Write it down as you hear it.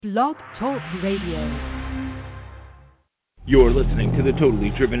Blog Talk Radio. You're listening to the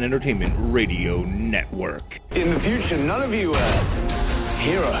Totally Driven Entertainment Radio Network. In the future, none of you are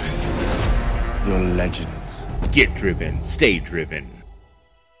heroes. You're legends. Get driven. Stay driven.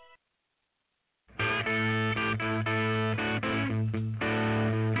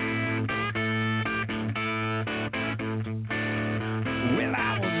 Well,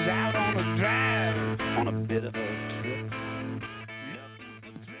 I was out on a drive on a bit of a trip.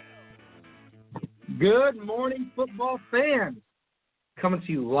 Good morning, football fans. Coming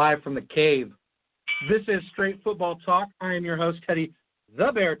to you live from the cave. This is Straight Football Talk. I am your host, Teddy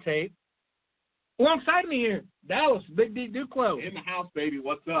the Bear Tate. Alongside me here, Dallas, Big D Duclo. In the house, baby.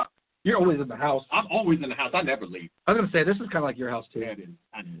 What's up? You're always in the house. I'm always in the house. I never leave. I was going to say, this is kind of like your house, too. Yeah, it is.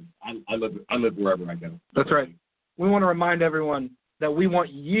 I live wherever I go. That's right. We want to remind everyone that we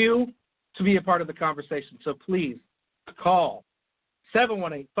want you to be a part of the conversation. So please call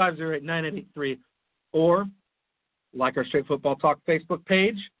 718-508-9883 or like our Straight Football Talk Facebook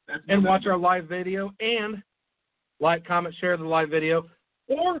page and watch our live video and like, comment, share the live video,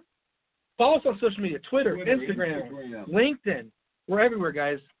 or follow us on social media, Twitter, Instagram, LinkedIn. We're everywhere,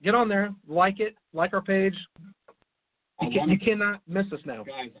 guys. Get on there, like it, like our page. You cannot miss us now.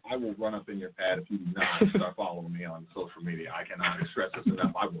 Guys, I will run up in your pad if you do not start following me on social media. I cannot express this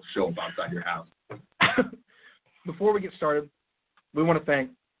enough. I will show up outside your house. Before we get started, we want to thank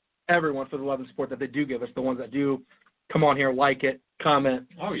everyone for the love and support that they do give us, the ones that do come on here, like it, comment,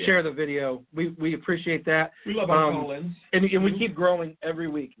 share the video. We appreciate that. We love our call-ins. And we keep growing every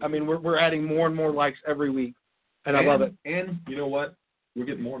week. I mean, we're adding more and more likes every week, and I love it. And you know what? We're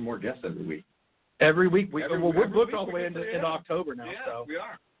getting more and more guests every week. Every week. We're booked all the way into October now. Yeah, so. We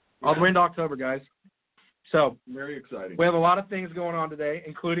are. All the way into October, guys. So very exciting. We have a lot of things going on today,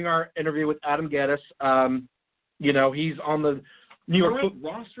 including our interview with Adam Gettis. He's on the New York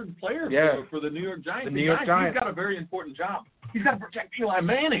rostered player for the New York Giants. The New York Giants. He's got a very important job. He's got to protect Eli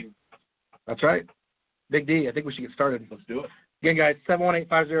Manning. That's right. Big D, I think we should get started. Let's do it. Again, guys,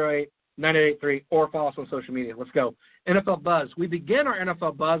 718-508-9883 or follow us on social media. Let's go. NFL Buzz. We begin our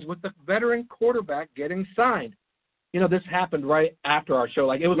NFL Buzz with the veteran quarterback getting signed. You know, this happened right after our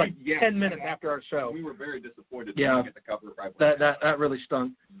show. It was 10 minutes after our show. We were very disappointed to not get the cover right. That really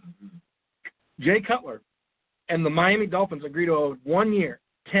stunk. Mm-hmm. Jay Cutler and the Miami Dolphins agree to a 1-year,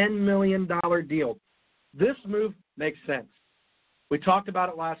 $10 million deal. This move makes sense. We talked about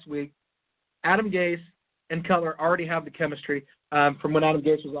it last week. Adam Gettis and Cutler already have the chemistry. From when Adam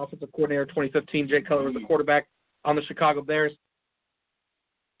Gettis was offensive coordinator in 2015, Jay Cutler was the quarterback on the Chicago Bears.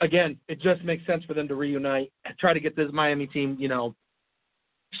 Again, it just makes sense for them to reunite and try to get this Miami team,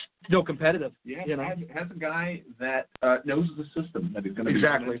 still competitive. Yeah, has a guy that knows the system that he's going to be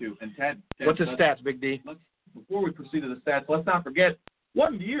into. And Ted, what's his stats, Big D? Before we proceed to the stats, let's not forget,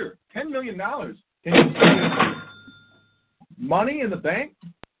 1 year, $10 million. Can you see money in the bank?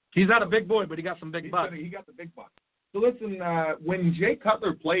 He's not a big boy, but he got some big bucks. He got the big bucks. So listen, when Jay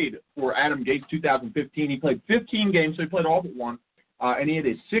Cutler played for Adam Gettis 2015, he played 15 games, so he played all but one, and he had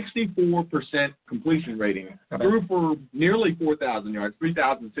a 64% completion rating. Threw for nearly 4,000 yards,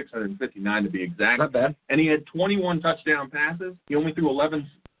 3,659 to be exact. Not bad. And he had 21 touchdown passes. He only threw 11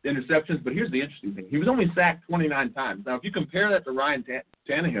 interceptions, but here's the interesting thing. He was only sacked 29 times. Now, if you compare that to Ryan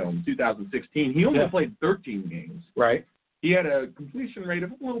Tannehill in 2016, he only played 13 games. Right. He had a completion rate of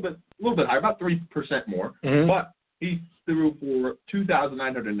a little bit higher, about 3% more, but he threw for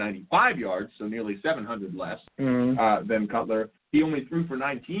 2,995 yards, so nearly 700 less than Cutler. He only threw for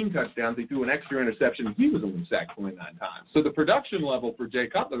 19 touchdowns. He threw an extra interception. He was only sacked 29 times. So the production level for Jay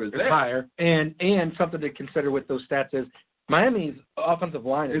Cutler is there. Higher. And something to consider with those stats is Miami's offensive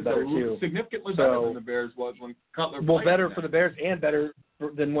line is better, too. Significantly better than the Bears was when Cutler played. Well, better for the Bears and better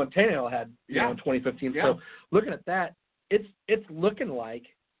than what Tannehill had in 2015. Yeah. So looking at that, it's looking like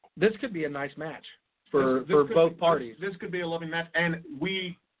this could be a nice match for both parties. This could be a loving match. And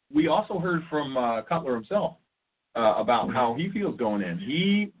we also heard from Cutler himself about how he feels going in.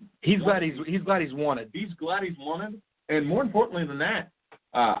 He's glad he's wanted. He's glad he's wanted. And more importantly than that,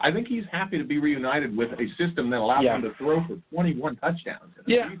 I think he's happy to be reunited with a system that allows him to throw for 21 touchdowns.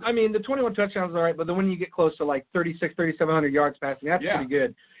 Yeah, season. I mean, the 21 touchdowns are all right, but then when you get close to 3,700 yards passing, that's pretty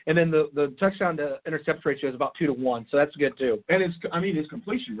good. And then the touchdown to intercept ratio is about 2-to-1, so that's good too. And his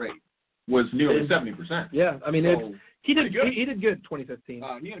completion rate was nearly 70%. Yeah, I mean, he did good in 2015.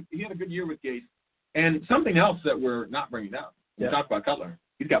 He had a good year with Gettis. And something else that we're not bringing up, we talked about Cutler.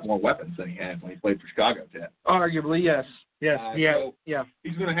 He's got more weapons than he had when he played for Chicago, Ted. Arguably, yes. Yes. So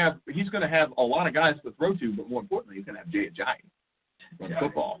he's going to have a lot of guys to throw to, but more importantly, he's going to have Jay Ajayi.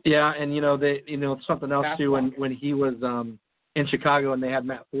 Football. Yeah, and something else too. When he was in Chicago and they had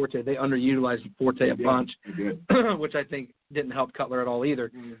Matt Forte. They underutilized Forte a bunch, which I think didn't help Cutler at all either.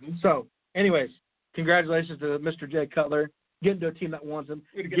 Mm-hmm. So, anyways, congratulations to Mr. Jay Cutler, getting to a team that wants him,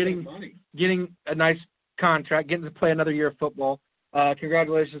 getting a nice contract, getting to play another year of football.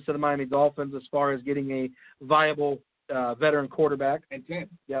 Congratulations to the Miami Dolphins as far as getting a viable veteran quarterback. And Ted,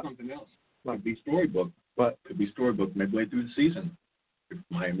 something else. What? Could be storybook. What? Could be storybook midway through the season if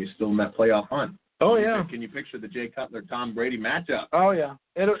Miami's still in that playoff hunt. Oh yeah. Can you picture the Jay Cutler Tom Brady matchup? Oh yeah.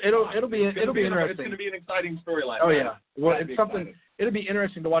 It'll be interesting. It's going to be an exciting storyline. Oh yeah. Well, it's something. Exciting. It'll be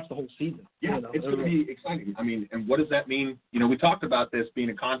interesting to watch the whole season. Yeah, it's going to be exciting. I mean, and what does that mean? You know, we talked about this being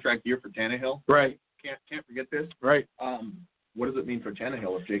a contract year for Tannehill. Right. Can't forget this. Right. What does it mean for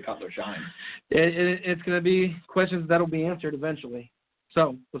Tannehill if Jay Cutler shines? It's going to be questions that'll be answered eventually.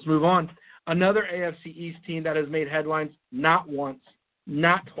 So let's move on. Another AFC East team that has made headlines not once,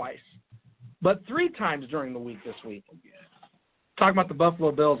 not twice, but 3 times during the week this week. Talking about the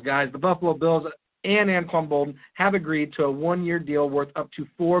Buffalo Bills, guys. The Buffalo Bills and Anquan Boldin have agreed to a 1-year deal worth up to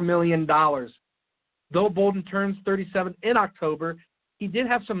 $4 million. Though Boldin turns 37 in October, he did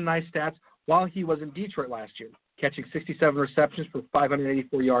have some nice stats while he was in Detroit last year, catching 67 receptions for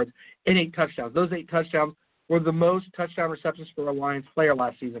 584 yards and 8 touchdowns. Those 8 touchdowns were the most touchdown receptions for a Lions player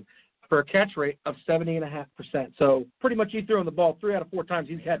last season for a catch rate of 70.5%. So pretty much you threw him the ball 3 out of 4 times,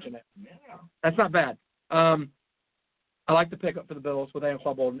 he's catching it. Yeah. That's not bad. I like the pickup for the Bills with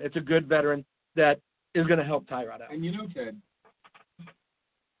Anquan Boldin. It's a good veteran that is going to help Tyrod out. And you know, Ted,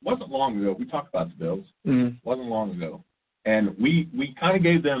 wasn't long ago, we talked about the Bills. Mm-hmm. Wasn't long ago. And we kind of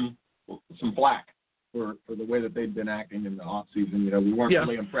gave them some flack for the way that they'd been acting in the offseason. You know, we weren't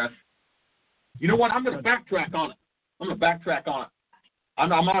really impressed. You know what? I'm going to backtrack on it.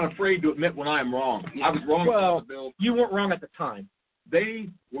 I'm not afraid to admit when I am wrong. I was wrong about the Bills. You weren't wrong at the time. They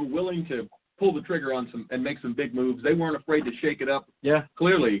were willing to pull the trigger on some and make some big moves. They weren't afraid to shake it up. Yeah.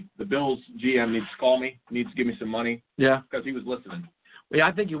 Clearly, the Bills GM needs to call me, needs to give me some money. Yeah. Because he was listening. Yeah,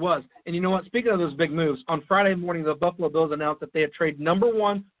 I think he was. And you know what? Speaking of those big moves, on Friday morning, the Buffalo Bills announced that they had traded number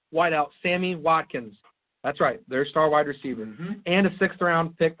 1 wideout Sammy Watkins. That's right, their star wide receiver, and a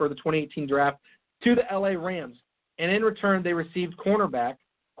 6th-round pick for the 2018 draft to the LA Rams. And in return, they received corner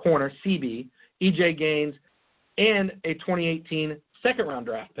CB, E.J. Gaines, and a 2018 second-round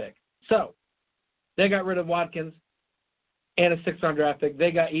draft pick. So they got rid of Watkins and a 6th-round draft pick.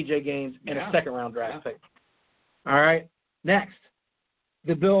 They got E.J. Gaines and a second-round draft pick. All right, next.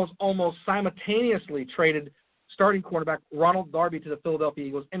 The Bills almost simultaneously traded starting cornerback Ronald Darby to the Philadelphia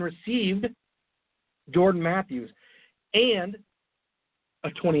Eagles and received Jordan Matthews and a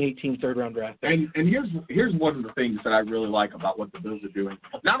 2018 third-round draft pick. And here's one of the things that I really like about what the Bills are doing.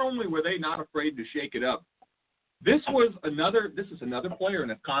 Not only were they not afraid to shake it up, this is another player in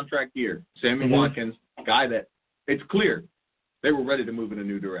a contract year, Sammy Watkins, guy that it's clear they were ready to move in a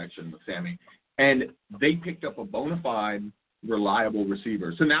new direction with Sammy. And they picked up a bona fide, reliable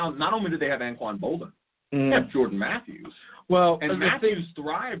receiver. So now not only do they have Anquan Boldin, they have Jordan Matthews. Well, and Matthews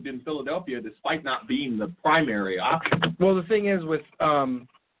thrived in Philadelphia despite not being the primary option. Well, the thing is with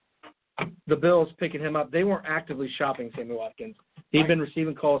the Bills picking him up, they weren't actively shopping Sammy Watkins. He'd been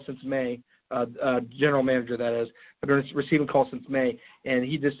receiving calls since May, general manager that is, had been receiving calls since May, and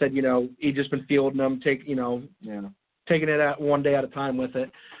he just said, he'd just been fielding them, taking it at one day at a time with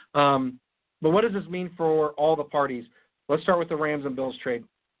it. But what does this mean for all the parties? Let's start with the Rams and Bills trade.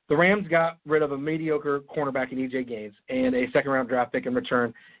 The Rams got rid of a mediocre cornerback in E.J. Gaines and a second-round draft pick in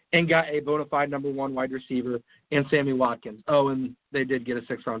return and got a bona fide number 1 wide receiver in Sammy Watkins. Oh, and they did get a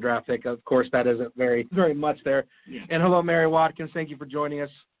 6th-round draft pick. Of course, that isn't very, very much there. Yeah. And hello, Mary Watkins. Thank you for joining us.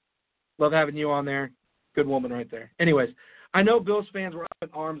 Love having you on there. Good woman right there. Anyways, I know Bills fans were up in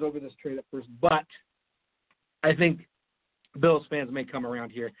arms over this trade at first, but I think Bills fans may come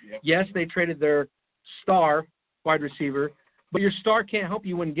around here. Yep. Yes, they traded their star wide receiver, but your star can't help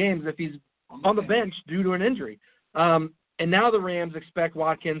you win games if he's on the bench due to an injury. And now the Rams expect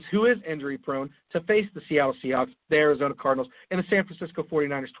Watkins, who is injury-prone, to face the Seattle Seahawks, the Arizona Cardinals, and the San Francisco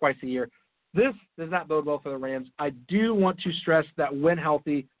 49ers twice a year. This does not bode well for the Rams. I do want to stress that when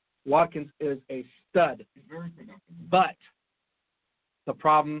healthy, Watkins is a stud. He's very productive. But the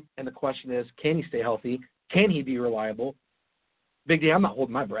problem and the question is, can he stay healthy? Can he be reliable? Big D, I'm not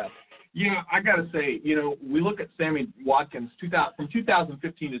holding my breath. Yeah, I got to say, we look at Sammy Watkins from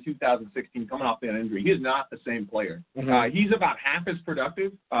 2015 to 2016 coming off that injury. He is not the same player. Mm-hmm. He's about half as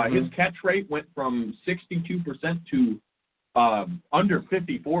productive. His catch rate went from 62% to under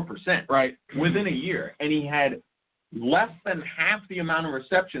 54% within a year. And he had less than half the amount of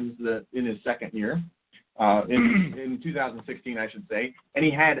receptions in his second year. in 2016, I should say, and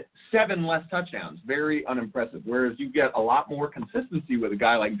he had 7 less touchdowns. Very unimpressive. Whereas you get a lot more consistency with a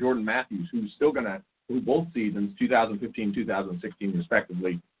guy like Jordan Matthews, who's still going to, who both seasons, 2015, 2016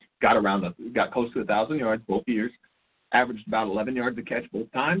 respectively, got close to 1,000 yards both years, averaged about 11 yards a catch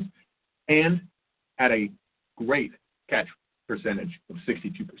both times, and had a great catch percentage of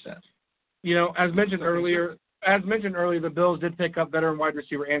 62%. You know, as mentioned earlier, the Bills did pick up veteran wide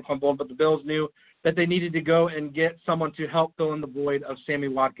receiver Anquan Boldin, but the Bills knew that they needed to go and get someone to help fill in the void of Sammy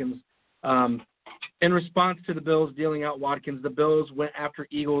Watkins. In response to the Bills dealing out Watkins, the Bills went after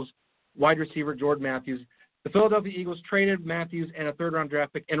Eagles wide receiver Jordan Matthews. The Philadelphia Eagles traded Matthews and a third-round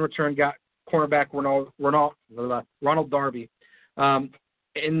draft pick. In return, got cornerback Ronald Darby.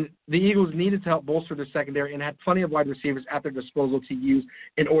 And the Eagles needed to help bolster their secondary and had plenty of wide receivers at their disposal to use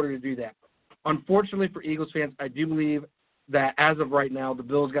in order to do that. Unfortunately for Eagles fans, I do believe that as of right now, the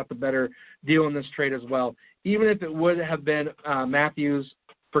Bills got the better deal in this trade as well. Even if it would have been Matthews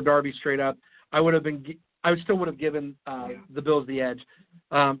for Darby straight up, I still would have given the Bills the edge.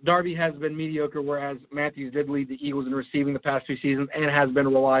 Darby has been mediocre, whereas Matthews did lead the Eagles in receiving the past 2 seasons and has been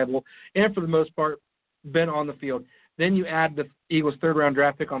reliable and, for the most part, been on the field. Then you add the Eagles' third-round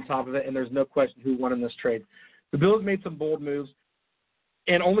draft pick on top of it, and there's no question who won in this trade. The Bills made some bold moves,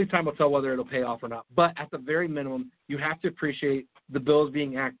 and only time will tell whether it'll pay off or not. But at the very minimum, you have to appreciate the Bills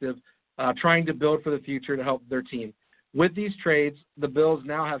being active, trying to build for the future to help their team. With these trades, the Bills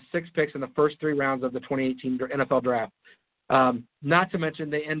now have 6 picks in the first 3 rounds of the 2018 NFL Draft. Not to mention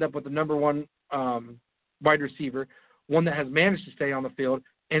they end up with the number 1 wide receiver, one that has managed to stay on the field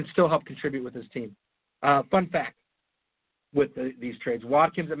and still help contribute with his team. Fun fact with these trades,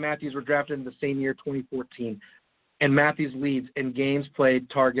 Watkins and Matthews were drafted in the same year, 2014, and Matthews leads in games played,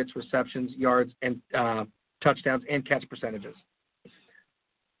 targets, receptions, yards, and touchdowns, and catch percentages.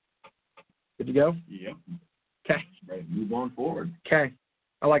 Good to go? Yep. Okay. Right, move on forward. Okay.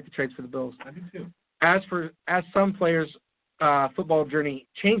 I like the trades for the Bills. I do too. As some players' football journey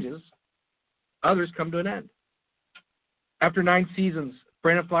changes, others come to an end. After 9 seasons,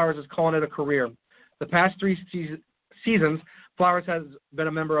 Brandon Flowers is calling it a career. The past 3 seasons, Flowers has been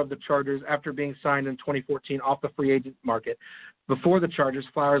a member of the Chargers after being signed in 2014 off the free agent market. Before the Chargers,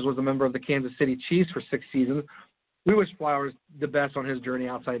 Flowers was a member of the Kansas City Chiefs for 6 seasons. We wish Flowers the best on his journey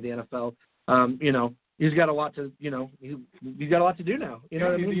outside the NFL. He's got a lot to, he's got a lot to do now. You know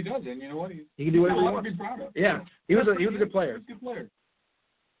what I mean? He does, and you know what? He can do whatever he wants. Be proud of. Yeah, he was a good player. He was a good player.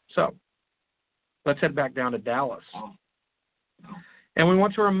 So, let's head back down to Dallas. Oh. And we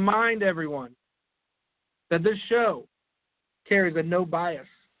want to remind everyone that this show carries a no bias,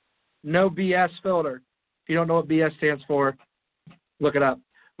 no BS filter. If you don't know what BS stands for, look it up.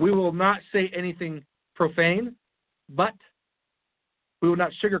 We will not say anything profane, but we will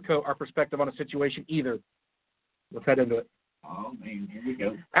not sugarcoat our perspective on a situation either. Let's head into it. Oh, man, here we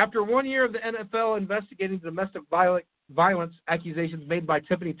go. After 1 year of the NFL investigating domestic violence accusations made by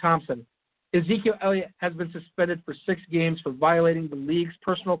Tiffany Thompson, Ezekiel Elliott has been suspended for 6 games for violating the league's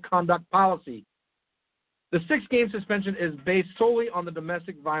personal conduct policy. The 6-game suspension is based solely on the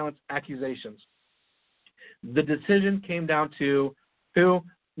domestic violence accusations. The decision came down to who?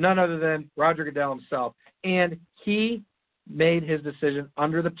 None other than Roger Goodell himself. And he made his decision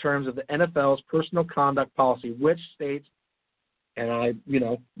under the terms of the NFL's personal conduct policy, which states, and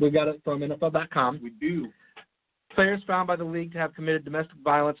we got it from NFL.com. We do. Players found by the league to have committed domestic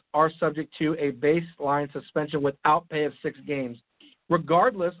violence are subject to a baseline suspension without pay of 6 games,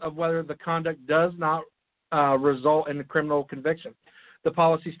 regardless of whether the conduct does not result in a criminal conviction. The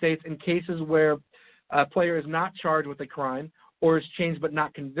policy states in cases where a player is not charged with a crime or is charged but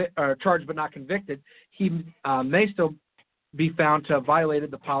not convicted, he may still be found to have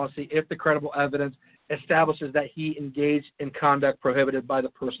violated the policy if the credible evidence establishes that he engaged in conduct prohibited by the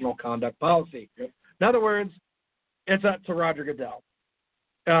personal conduct policy. Yep. In other words, it's up to Roger Goodell.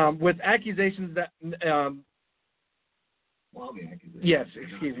 With accusations that yes,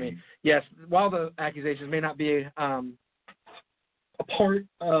 excuse me. Yes, while the accusations may not be a part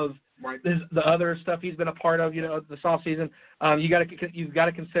of the other stuff he's been a part of, this offseason, you've got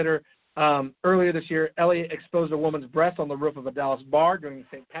to consider earlier this year, Elliott exposed a woman's breast on the roof of a Dallas bar during the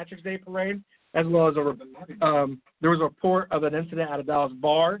St. Patrick's Day parade, as well as there was a report of an incident at a Dallas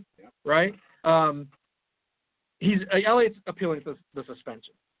bar, right? Elliott's appealing to the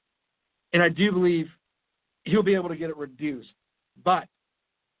suspension, and I do believe he'll be able to get it reduced, but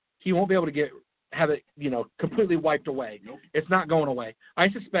he won't be able to have it completely wiped away. Nope. It's not going away. I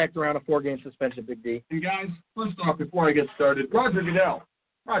suspect around a 4-game suspension, Big D. And guys, first off, before I get started, Roger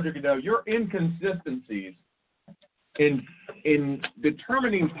Goodell, your inconsistencies in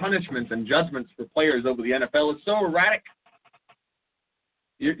determining punishments and judgments for players over the NFL is so erratic.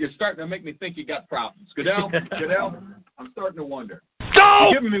 You're starting to make me think you got problems. Goodell, I'm starting to wonder.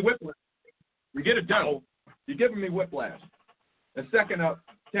 You're giving me whiplash. We get it done. You're giving me whiplash. And second up,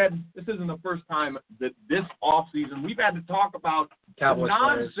 Ted, this isn't the first time that this offseason we've had to talk about Cowboys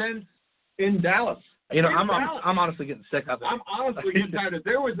nonsense players in Dallas. You know, I'm honestly getting sick of it. I'm honestly getting tired of it.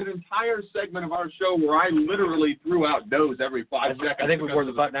 There was an entire segment of our show where I literally threw out does every 5 seconds. I think we're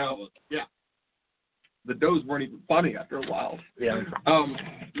the butt now. Yeah. The does weren't even funny after a while. Yeah.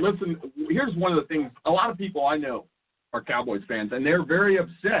 Listen, here's one of the things. A lot of people I know are Cowboys fans, and they're very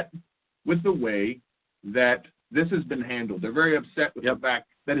upset with the way that this has been handled. They're very upset with the fact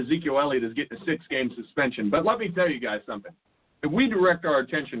that Ezekiel Elliott is getting a 6-game suspension. But let me tell you guys something. If we direct our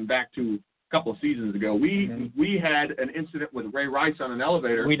attention back to a couple of seasons ago, we had an incident with Ray Rice on an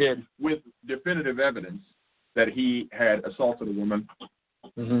elevator. We did. With definitive evidence that he had assaulted a woman.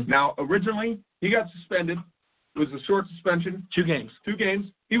 Mm-hmm. Now, originally, he got suspended. It was a short suspension. 2 games. 2 games.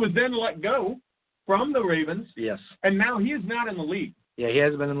 He was then let go from the Ravens. Yes. And now he is not in the league. Yeah, he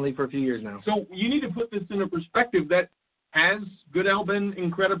hasn't been in the league for a few years now. So you need to put this in a perspective that has Goodell been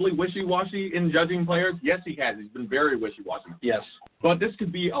incredibly wishy-washy in judging players? Yes, he has. He's been very wishy-washy. Yes. But this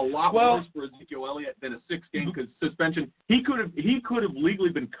could be a lot worse for Ezekiel Elliott than a 6-game suspension. He could have legally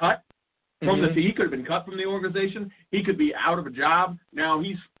been cut from the team. He could have been cut from the organization. He could be out of a job. Now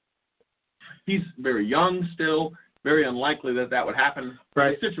he's very young still. Very unlikely that would happen.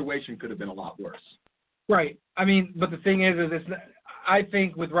 Right. The situation could have been a lot worse. Right. I mean, but the thing is I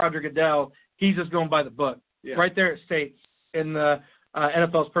think with Roger Goodell, he's just going by the book. Yeah. Right there it states in the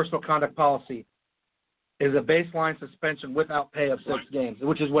NFL's personal conduct policy is a baseline suspension without pay of 6 games,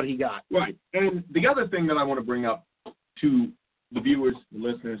 which is what he got. Right. And the other thing that I want to bring up to the viewers, the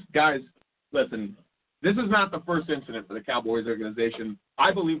listeners, guys, listen, this is not the first incident for the Cowboys organization.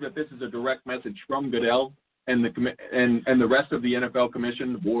 I believe that this is a direct message from Goodell and the rest of the NFL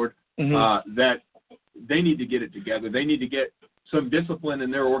commission, the board, that they need to get it together. They need to get some discipline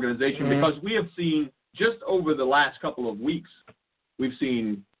in their organization because we have seen just over the last couple of weeks, we've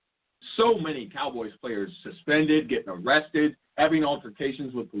seen so many Cowboys players suspended, getting arrested, having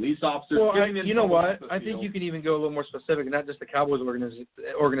altercations with police officers. Well, you know what? I think you can even go a little more specific, not just the Cowboys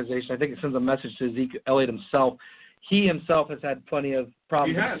organization. I think it sends a message to Ezekiel Elliott himself. He himself has had plenty of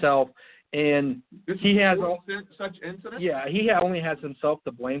problems himself. And he has such incidents. Yeah, he only has himself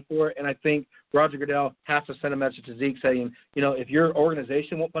to blame for it. And I think Roger Goodell has to send a message to Zeke saying, you know, if your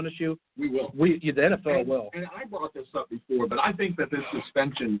organization won't punish you, we will. The NFL will. And I brought this up before, but I think that this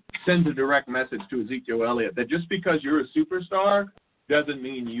suspension sends a direct message to Ezekiel Elliott that just because you're a superstar doesn't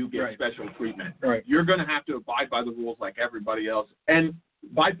mean you get special treatment. Right. You're going to have to abide by the rules like everybody else. And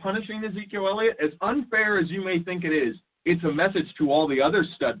by punishing Ezekiel Elliott, as unfair as you may think it is, it's a message to all the other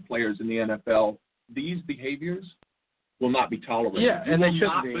stud players in the NFL. These behaviors will not be tolerated. Yeah, and they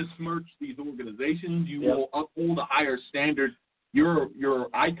shouldn't be. You will not besmirch these organizations. You will uphold a higher standard. You're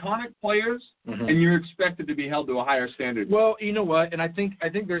iconic players, and you're expected to be held to a higher standard. Well, you know what? And I think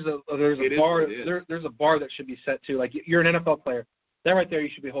there's a bar there's a bar that should be set to. Like, you're an NFL player. That right there, you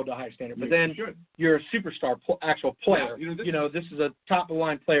should be held to a higher standard. But then you're a superstar, actual player. Yeah, this is a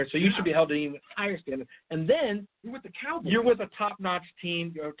top-of-the-line player, so you should be held to an even higher standard. And then you're with the Cowboys. You're with a top-notch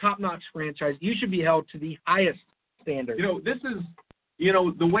team, or top-notch franchise. You should be held to the highest standard. This is,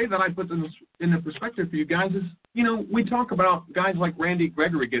 the way that I put this in the perspective for you guys is, we talk about guys like Randy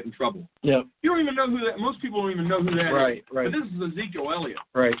Gregory get in trouble. Yeah. You don't even know who that. Most people don't even know who that is. Right. But this is Ezekiel Elliott.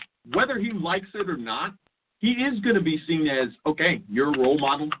 Right. Whether he likes it or not, he is going to be seen as, okay, you're a role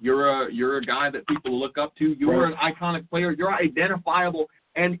model. You're a guy that people look up to. You're an iconic player. You're identifiable.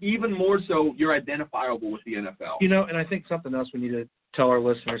 And even more so, you're identifiable with the NFL. And I think something else we need to tell our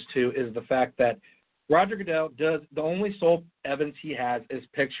listeners, too, is the fact that Roger Goodell the only sole evidence he has is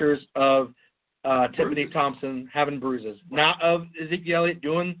pictures of Tiffany Thompson having bruises, not of Ezekiel Elliott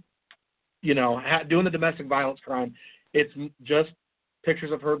doing the domestic violence crime. It's just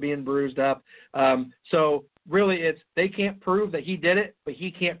pictures of her being bruised up. So really, they can't prove that he did it, but he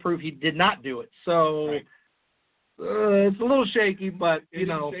can't prove he did not do it. So it's a little shaky, but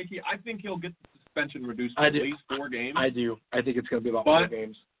It's shaky. I think he'll get the suspension reduced to at least 4 games. I do. I think it's going to be about 4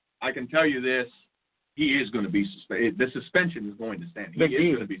 games. I can tell you this: he is going to be suspended. The suspension is going to stand. He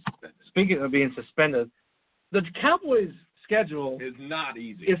is going to be suspended. Speaking of being suspended, the Cowboys' schedule is not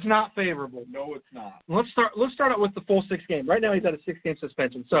easy. It's not favorable. No, it's not. Let's start out with the full 6 game. Right now, he's at a 6-game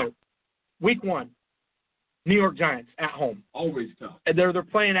suspension. So, week 1, New York Giants at home. Always tough. And they're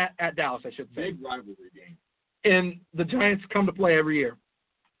playing at Dallas, I should say. Big rivalry game. And the Giants come to play every year.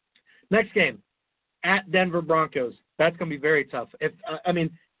 Next game, at Denver Broncos. That's going to be very tough. If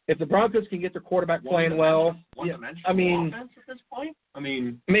the Broncos can get their quarterback playing well, offense at this point.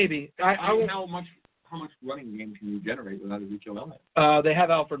 Maybe. How much running game can you generate without Ezekiel Elliott? They have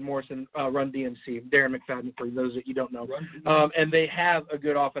Alfred Morrison, Run DMC, Darren McFadden, for those that you don't know. And they have a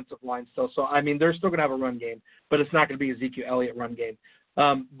good offensive line still. So, they're still going to have a run game, but it's not going to be Ezekiel Elliott run game.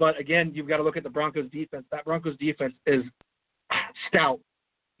 But, again, you've got to look at the Broncos' defense. That Broncos' defense is stout.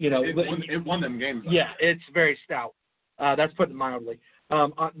 It won them games. Yeah, it's very stout. That's putting it mildly.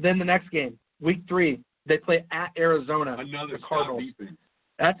 Then the next game, week 3, they play at Arizona. Another the Cardinals. Defense.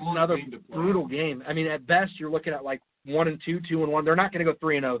 That's another brutal game. At best, you're looking at like 1-2, 2-1. They're not going to go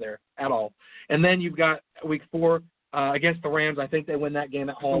 3-0 there at all. And then you've got week 4 against the Rams. I think they win that game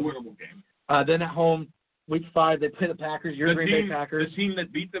at home. It's a winnable game. Then at home, week 5, they play the Packers. Green Bay Packers. The team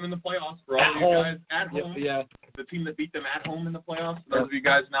that beat them in the playoffs. For all of you guys at home. Yeah. The team that beat them at home in the playoffs. For those of you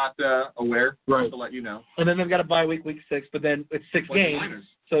guys not aware, right. Just to let you know. And then they've got a bye week 6, but then it's 6 games.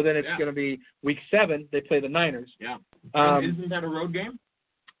 So then it's going to be week 7. They play the Niners. Yeah. Isn't that a road game?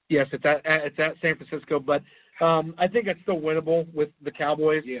 Yes, it's at San Francisco, but I think it's still winnable with the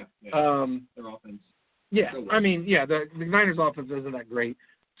Cowboys. Yeah. Their offense. Yeah, the Niners' offense isn't that great.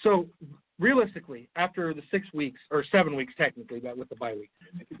 So realistically, after the 6 weeks or 7 weeks technically, but with the bye week,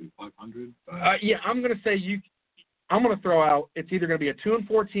 it could be 500. I'm going to say I'm going to throw out. It's either going to be a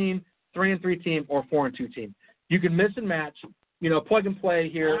 2-4 team, 3-3 team, or 4-2 team. You can miss and match. Plug and play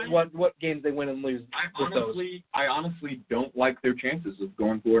here. What games they win and lose. I honestly don't like their chances of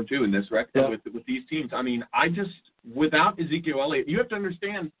going 4-2 in this record with these teams. Without Ezekiel Elliott, you have to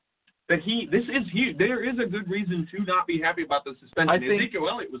understand that this is huge. There is a good reason to not be happy about the suspension. Ezekiel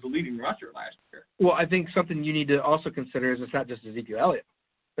Elliott was the leading rusher last year. Well, I think something you need to also consider is it's not just Ezekiel Elliott.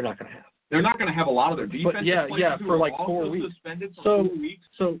 They're not going to have. They're not going to have a lot of their defensive players for like 4 weeks. Suspended for 4 weeks.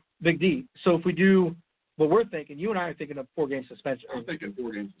 So Big D. So if we do. What we're thinking, you and I are thinking of 4-game suspension. I'm thinking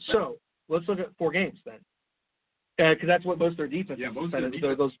 4 games suspension. So let's look at 4 games then, because that's what most of their defense is suspended.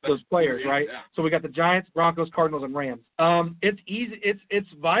 Those players, right? Yeah. So we got the Giants, Broncos, Cardinals, and Rams. It's easy. It's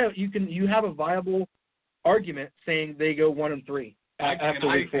viable. You have a viable argument saying they go 1-3 after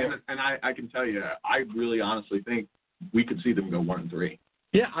week 4. And I can tell you, I really honestly think we could see them go 1-3.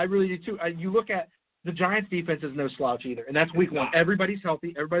 Yeah, I really do too. You look at the Giants' defense is no slouch either, and that's week 1. Everybody's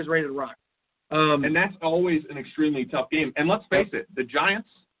healthy. Everybody's ready to rock. And that's always an extremely tough game. And let's face it, the Giants,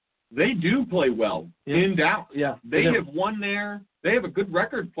 they do play well in Dallas. Yeah, they have won there. They have a good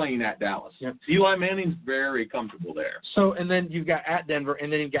record playing at Dallas. Yep. Eli Manning's very comfortable there. So, and then you've got at Denver,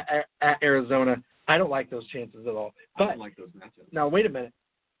 and then you've got at Arizona. I don't like those chances at all. But I don't like those matchups. Now, wait a minute.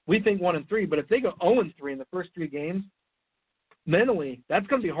 We think 1-3, but if they go 0-3 in the first 3 games, mentally, that's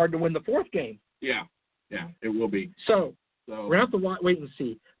going to be hard to win the 4th game. Yeah, it will be. So we're going to have to wait and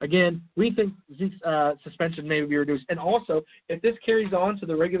see. Again, we think Zeke's suspension may be reduced. And also, if this carries on to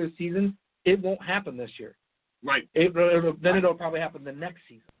the regular season, it won't happen this year. Right. It'll probably happen the next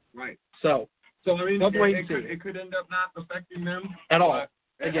season. Right. So it could end up not affecting them at all.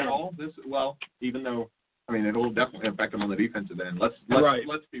 At all. Even though it'll definitely affect them on the defensive end. Let's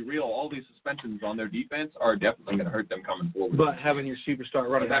be real. All these suspensions on their defense are definitely going to hurt them coming forward. But having your superstar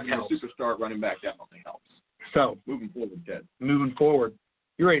running back helps. Superstar running back definitely helps. So moving forward, Ted. Moving forward,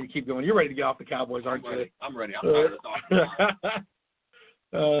 you're ready to keep going. You're ready to get off the Cowboys, aren't you? I'm ready. I'm tired of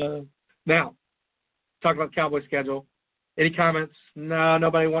talking. Now, talk about the Cowboys schedule. Any comments? No,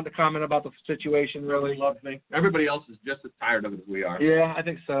 nobody wanted to comment about the situation, really. Loves me. Everybody else is just as tired of it as we are. Yeah, I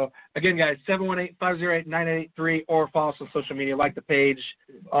think so. Again, guys, 718-508-9883 or follow us on social media. Like the page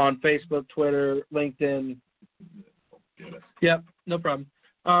on Facebook, Twitter, LinkedIn. Yep, no problem.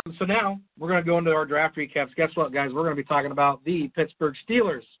 So now we're going to go into our draft recaps. Guess what, guys? We're going to be talking about the Pittsburgh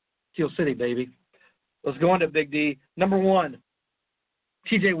Steelers. Steel City, baby. Let's go into Big D. Number 1,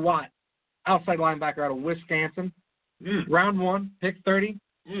 T.J. Watt, outside linebacker out of Wisconsin. Round 1, pick 30.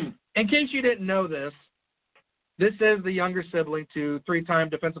 In case you didn't know this is the younger sibling to 3-time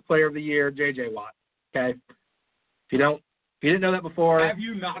Defensive Player of the Year, J.J. Watt. Okay? If you didn't know that before. Have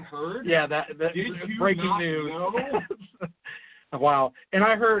you not heard? Yeah, that breaking news. Wow. And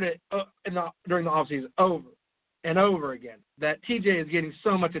I heard it during the offseason over and over again that TJ is getting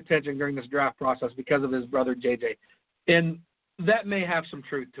so much attention during this draft process because of his brother JJ. And that may have some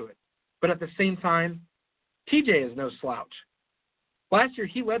truth to it. But at the same time, TJ is no slouch. Last year,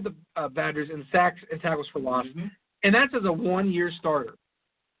 he led the Badgers in sacks and tackles for loss, and that's as a 1-year starter.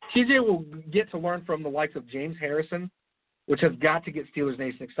 TJ will get to learn from the likes of James Harrison, which has got to get Steelers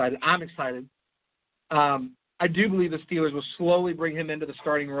Nation excited. I'm excited. I do believe the Steelers will slowly bring him into the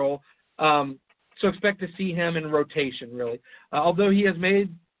starting role. So expect to see him in rotation, really. Although he has made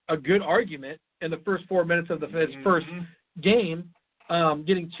a good argument in the first 4 minutes of his first game,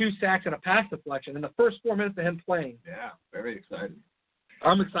 getting 2 sacks and a pass deflection in the first 4 minutes of him playing. Yeah, very excited.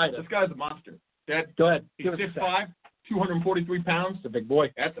 I'm excited. This guy's a monster. Dad, go ahead. He's 6'5", 243 pounds. That's a big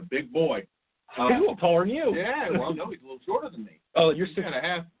boy. That's a big boy. He's a little taller than you. Yeah, well, no, he's a little shorter than me. Oh, you're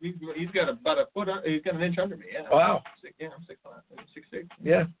 6'. He's got about a foot. He's got an inch under me. Yeah. Wow. I'm 6'5", 6'6".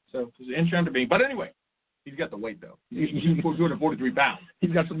 Yeah. So he's an inch under me. But anyway, he's got the weight though. He's 243 pounds.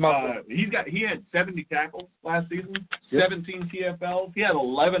 He's got some muscle. He had 70 tackles last season, 17 TFLs. He had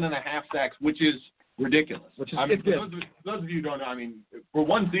 11.5 sacks, which is ridiculous. Those of you who don't know, I mean, for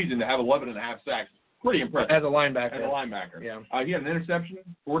one season to have 11.5 sacks, pretty impressive. As a linebacker. Yeah. He had an interception,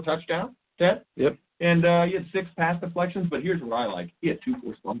 4 touchdowns. Ted? Yep. And he had 6 pass deflections, but here's what I like. He had 2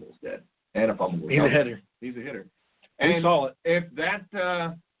 forced fumbles, Ted, and a fumble. He's a hitter. He's a hitter. And we saw it.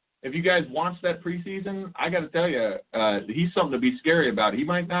 If you guys watched that preseason, I got to tell you, he's something to be scary about. He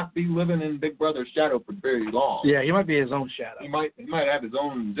might not be living in Big Brother's shadow for very long. Yeah, he might be his own shadow. He might have his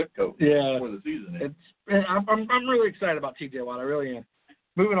own zip code before the season ends. I'm really excited about T.J. Watt. I really am.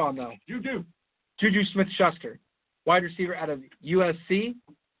 Moving on, though. Juju Smith-Schuster, wide receiver out of USC.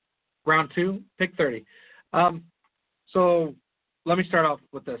 Round 2, pick 30. So let me start off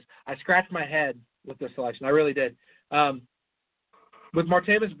with this. I scratched my head with this selection. I really did. With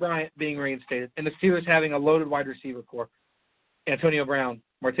Martavis Bryant being reinstated and the Steelers having a loaded wide receiver core, Antonio Brown,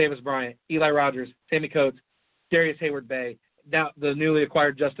 Martavis Bryant, Eli Rogers, Sammy Coates, Darius Hayward-Bay, now the newly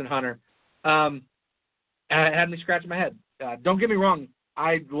acquired Justin Hunter, it had me scratching my head. Don't get me wrong.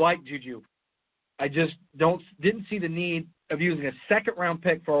 I like Juju. I just didn't see the need of using a second-round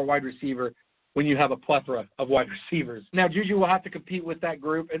pick for a wide receiver when you have a plethora of wide receivers. Now, Juju will have to compete with that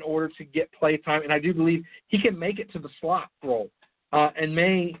group in order to get play time, and I do believe he can make it to the slot role and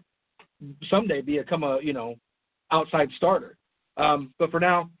may someday become a, outside starter. But for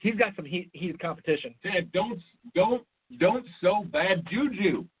now, he's got some heated competition. Dad, don't so bad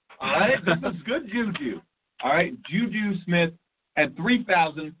Juju. All right? This is good Juju. All right? Juju Smith had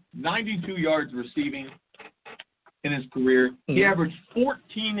 3,092 yards receiving in his career. He averaged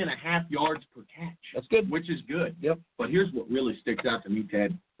 14.5 yards per catch. That's good. Which is good. Yep. But here's what really sticks out to me,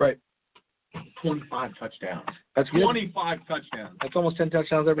 Ted. Right. 25 touchdowns. That's good. 25 touchdowns. That's almost 10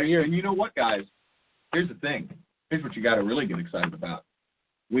 touchdowns every year. And you know what, guys? Here's the thing. Here's what you got to really get excited about.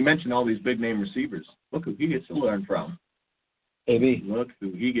 We mentioned all these big-name receivers. Look who he gets to learn from. AB. Look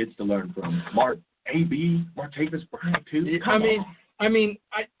who he gets to learn from. AB, Martavis Bryant, too.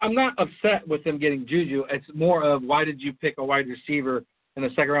 I'm not upset with them getting Juju. It's more of why did you pick a wide receiver in the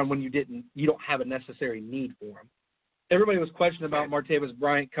second round when you don't have a necessary need for him. Everybody was questioning about Martavis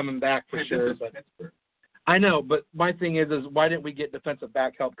Bryant coming back for sure. But I know, but my thing is why didn't we get defensive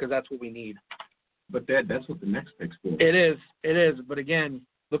back help? Because that's what we need. But, Dad, that's what the next pick's for. It is. But, again,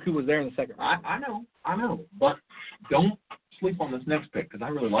 look who was there in the second round. I know. But don't sleep on this next pick because I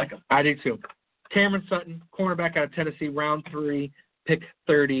really like him. I do, too. Cameron Sutton, cornerback out of Tennessee, round 3, pick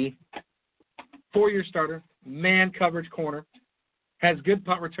 30. 4-year starter, man coverage corner, has good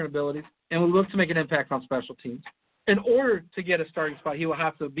punt return abilities, and will look to make an impact on special teams. In order to get a starting spot, he will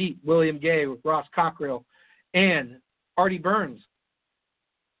have to beat William Gay, Ross Cockrell, and Artie Burns.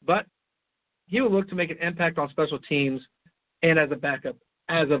 But he will look to make an impact on special teams and as a backup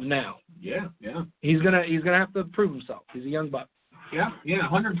as of now. Yeah. He's gonna have to prove himself. He's a young buck. Yeah.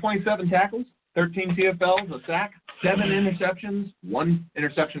 127 tackles, 13 TFLs, a sack, 7 interceptions, 1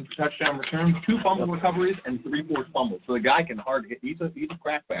 interception for touchdown return, 2 fumble recoveries, and 3 forced fumbles. So the guy can hard hit. He's a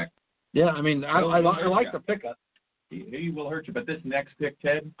crackback. Yeah, I like the pickup. He will hurt you. But this next pick,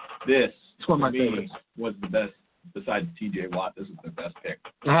 Ted, this one of my favorites. Was the best. Besides T.J. Watt, this is the best pick.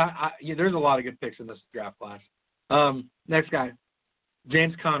 There's a lot of good picks in this draft class. Next guy,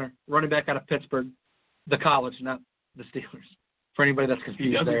 James Conner, running back out of Pittsburgh, the college, not the Steelers. For anybody that's confused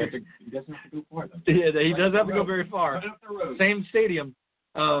he doesn't have to go far, though. Yeah, he does have to go very far. Right up the road. Same stadium.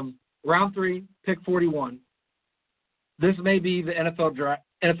 Round 3, pick 41. This may be the NFL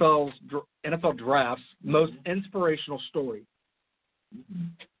draft's most inspirational story. Mm-hmm.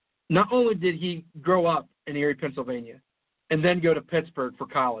 Not only did he grow up in Erie, Pennsylvania, and then go to Pittsburgh for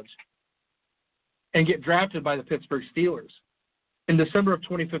college and get drafted by the Pittsburgh Steelers. In December of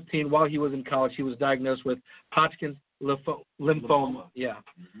 2015, while he was in college, he was diagnosed with Hodgkin's lymphoma. Yeah,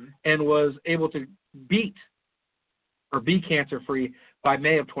 and was able to be cancer-free by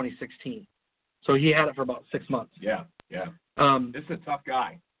May of 2016. So he had it for about 6 months. Yeah. This is a tough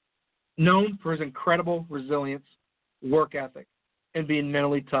guy. Known for his incredible resilience, work ethic, and being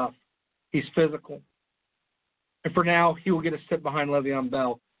mentally tough. He's physical. And for now, he will get to sit behind Le'Veon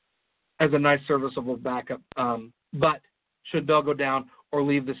Bell as a nice serviceable backup. But should Bell go down or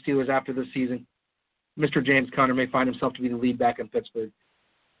leave the Steelers after this season, Mr. James Conner may find himself to be the lead back in Pittsburgh.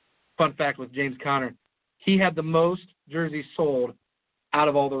 Fun fact with James Conner, he had the most jerseys sold out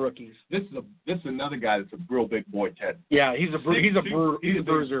of all the rookies. This is another guy that's a real big boy, Ted. Yeah, he's a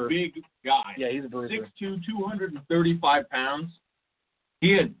bruiser. A big guy. Yeah, he's a bruiser. 6'2", 235 pounds.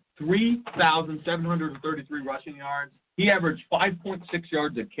 He had 3,733 rushing yards. He averaged 5.6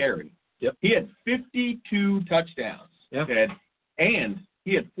 yards a carry. Yep. He had 52 touchdowns, yep. Ted, and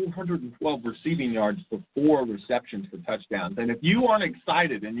he had 412 receiving yards for 4 receptions for touchdowns. And if you aren't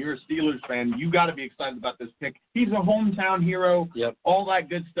excited and you're a Steelers fan, you got to be excited about this pick. He's a hometown hero, yep. all that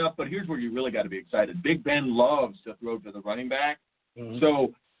good stuff. But here's where you really got to be excited. Big Ben loves to throw to the running back. Mm-hmm.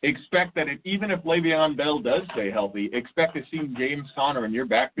 So expect that even if Le'Veon Bell does stay healthy, expect to see James Conner in your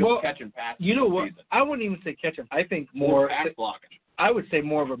backfield catching passes. You know what? Season. I wouldn't even say catching. I think more pass blocking. I would say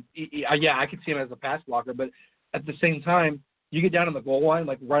more of yeah, I could see him as a pass blocker, but at the same time, you get down on the goal line,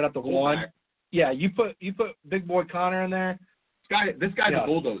 like right at the goal line. Yeah, you put big boy Conner in there. This guy's a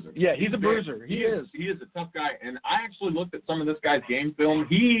bulldozer. Yeah, he's a bruiser. He is a tough guy. And I actually looked at some of this guy's game film.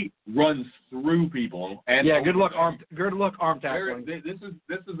 He runs through people. And yeah, good luck arm tackling. This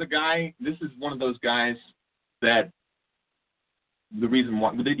is a guy. This is one of those guys that the reason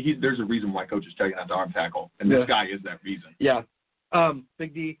why there's a reason why coaches tell you not to arm tackle, and this guy is that reason. Yeah.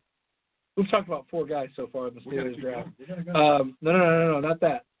 Big D. We've talked about 4 guys so far in the Steelers draft. No, not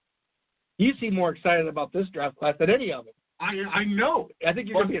that. You seem more excited about this draft class than any of them. I know. I think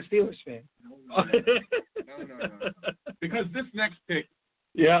you're going to be a Steelers fan. No. Because this next pick,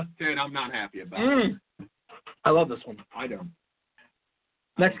 Ted, I'm not happy about. I love this one. I don't.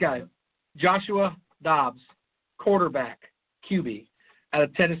 Next guy, Joshua Dobbs, quarterback, QB, out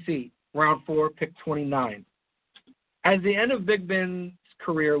of Tennessee, round 4, pick 29. As the end of Big Ben's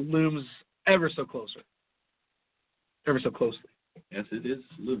career looms ever so closely. Yes, it is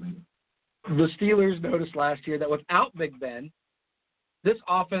looming. The Steelers noticed last year that without Big Ben, this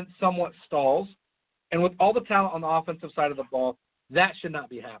offense somewhat stalls, and with all the talent on the offensive side of the ball, that should not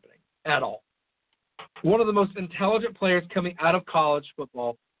be happening at all. One of the most intelligent players coming out of college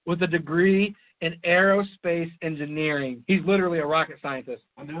football with a degree in aerospace engineering. He's literally a rocket scientist.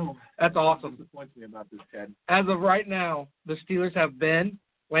 I know. That's awesome. What disappoints me about this, Ted? As of right now, the Steelers have Ben,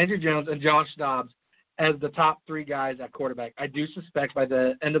 Landry Jones, and Josh Dobbs as the top 3 guys at quarterback. I do suspect by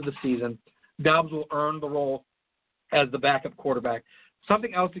the end of the season, Dobbs will earn the role as the backup quarterback.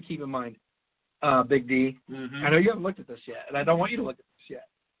 Something else to keep in mind, Big D. Mm-hmm. I know you haven't looked at this yet, and I don't want you to look at this yet.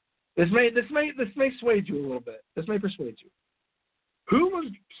 This may sway you a little bit. This may persuade you. Who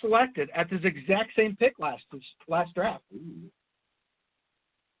was selected at this exact same pick last draft? Ooh.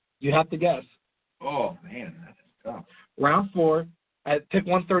 You have to guess. Oh, man, that's tough. Round 4 at pick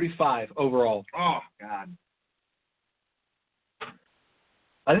 135 overall. Oh, God.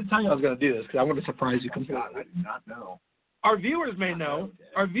 I didn't tell you I was going to do this because I want to surprise you completely. God, I did not know. Our viewers may know.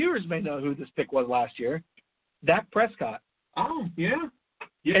 Our viewers may know who this pick was last year. Dak Prescott. Oh, yeah.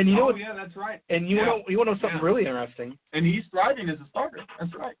 Yeah, and you know yeah, that's right. And you want to know something really interesting? And he's thriving as a starter.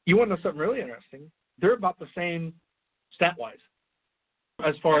 That's right. You want to know something really interesting? They're about the same stat-wise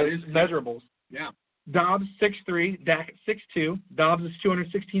as far as measurables. Yeah. Dobbs 6'3", Dak 6'2". Dobbs is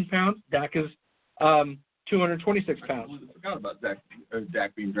 216 pounds. Dak is 226 pounds. I forgot about Dak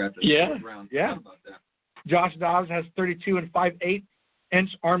being drafted. Yeah. In the round. Yeah. I forgot about that. Josh Dobbs has 32 and 5/8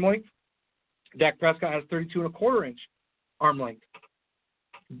 inch arm length. Dak Prescott has 32 and a quarter inch arm length.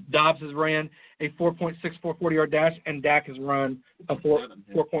 Dobbs has ran a 4.64 40-yard dash, and Dak has run a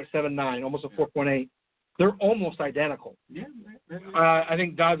 4.79, almost a 4.8. They're almost identical. Yeah. I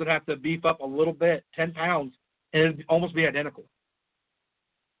think Dobbs would have to beef up a little bit, 10 pounds, and it would almost be identical.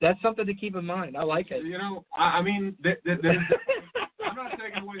 That's something to keep in mind. I like it. You know, I mean, I'm not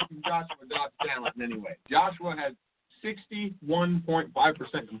taking away from Joshua Dobbs' talent in any way. Joshua had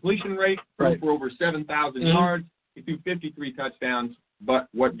 61.5% completion rate, right, for over 7,000 yards. He threw 53 touchdowns. But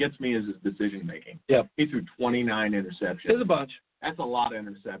what gets me is his decision-making. Yep. He threw 29 interceptions. There's a bunch. That's a lot of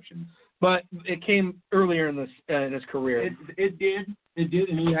interceptions. But it came earlier in his career. It did,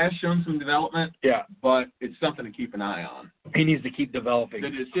 and he has shown some development. Yeah. But it's something to keep an eye on. He needs to keep developing.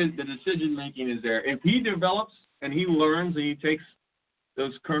 The decision-making is there. If he develops and he learns and he takes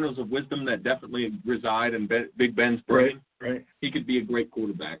those kernels of wisdom that definitely reside in Big Ben's brain, right, he could be a great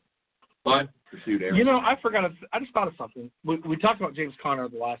quarterback. But pursued error. You know, I just thought of something. We talked about James Conner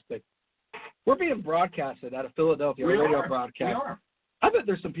the last pick. We're being broadcasted out of Philadelphia, radio broadcast. We are. I bet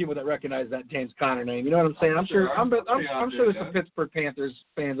there's some people that recognize that James Conner name. You know what I'm saying? I'm sure there's some Pittsburgh Panthers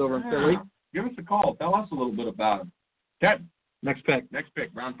fans over in Philly. Give us a call. Tell us a little bit about him. Ted. Next pick,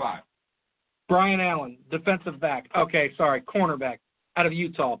 round 5. Brian Allen, defensive back. Okay, sorry, cornerback. out of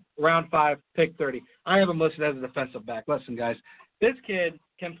Utah, round 5, pick 30. I have him listed as a defensive back. Listen, guys, this kid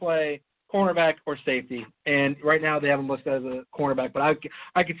can play cornerback or safety, and right now they have him listed as a cornerback, but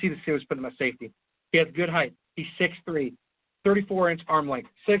I could see the Steelers putting him at safety. He has good height. He's 6'3", 34-inch arm length.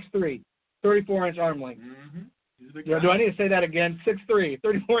 6'3", 34-inch arm length. Mm-hmm. Do I need to say that again? 6'3",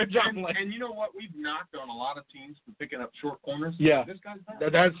 34-inch arm length. And you know what? We've knocked on a lot of teams for picking up short corners. Yeah. This guy's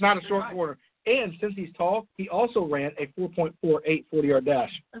not. That's not a short corner. And since he's tall, he also ran a 4.48 40-yard dash.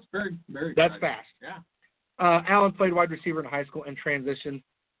 That's very, very That's exciting. fast. Yeah. Allen played wide receiver in high school and transitioned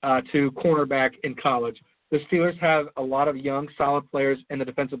to cornerback in college. The Steelers have a lot of young, solid players in the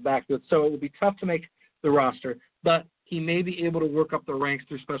defensive backfield, so it will be tough to make the roster, but he may be able to work up the ranks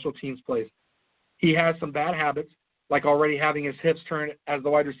through special teams plays. He has some bad habits, like already having his hips turn as the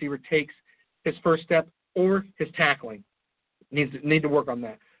wide receiver takes his first step or his tackling. Need to work on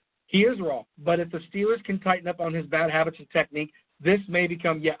that. He is raw, but if the Steelers can tighten up on his bad habits and technique, this may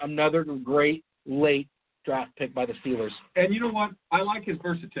become yet another great late draft pick by the Steelers. And you know what? I like his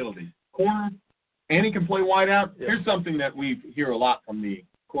versatility. Corner, and he can play wide out. Yeah. Here's something that we hear a lot from the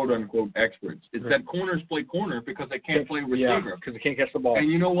quote-unquote experts. It's that corners play corner because they can't play receiver. Yeah, because they can't catch the ball.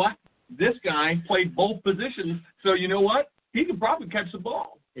 And you know what? This guy played both positions, so you know what? He could probably catch the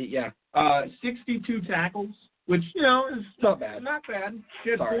ball. Yeah. 62 tackles, which, you know, is not bad. Not bad.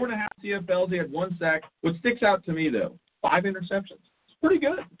 He had 4.5 CFLs. He had 1 sack. What sticks out to me, though, 5 interceptions. It's pretty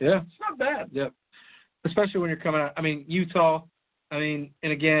good. Yeah. It's not bad. Yeah. Especially when you're coming out. I mean, Utah, and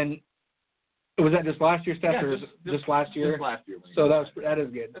again, was that just last year's stats or just last year? Just last year. So that is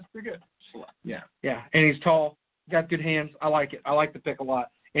good. That's pretty good. Yeah. Yeah, and he's tall, got good hands. I like it. I like the pick a lot.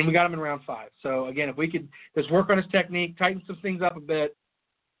 And we got him in round 5. So, again, if we could just work on his technique, tighten some things up a bit,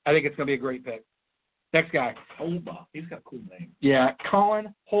 I think it's going to be a great pick. Next guy. Holba. He's got a cool name. Yeah,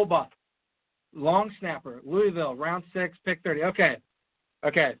 Colin Holba, long snapper, Louisville, round 6, pick 30. Okay.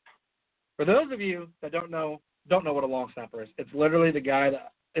 For those of you that don't know what a long snapper is, it's literally the guy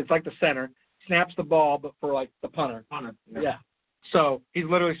that, it's like the center, snaps the ball, but for like the punter. Yeah. So he's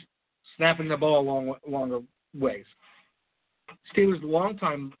literally snapping the ball longer ways. Steelers'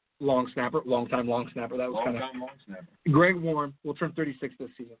 long-time long snapper. That was kind of long snapper. Greg Warren will turn 36 this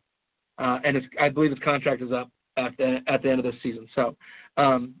season, and I believe his contract is up at the end of this season. So,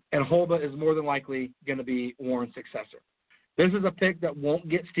 and Holba is more than likely going to be Warren's successor. This is a pick that won't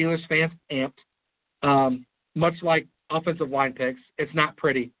get Steelers fans amped, much like offensive line picks. It's not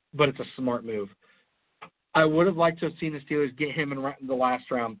pretty, but it's a smart move. I would have liked to have seen the Steelers get him in the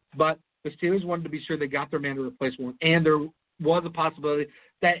last round, but the Steelers wanted to be sure they got their man to replace Warren, and there was a possibility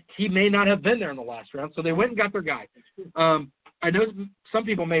that he may not have been there in the last round, so they went and got their guy. I know some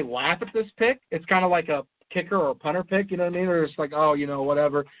people may laugh at this pick. It's kind of like a kicker or a punter pick, you know what I mean? Or it's like, oh, you know,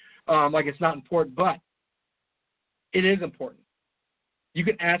 whatever, like it's not important, but it is important. You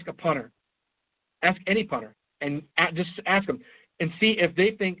can ask a punter, ask any punter, and just ask them and see if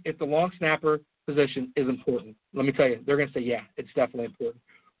they think if the long snapper position is important. Let me tell you, they're going to say, yeah, it's definitely important.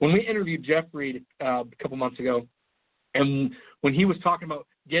 When we interviewed Jeff Reed a couple months ago, and when he was talking about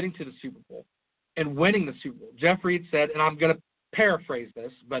getting to the Super Bowl and winning the Super Bowl, Jeff Reed said, and I'm going to paraphrase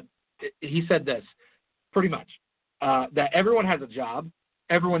this, but he said this pretty much, that everyone has a job.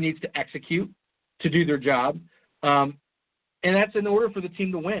 Everyone needs to execute to do their job. And that's in order for the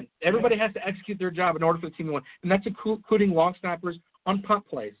team to win. Everybody has to execute their job in order for the team to win. And that's including long snappers on punt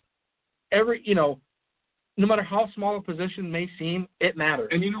plays. No matter how small a position may seem, it matters.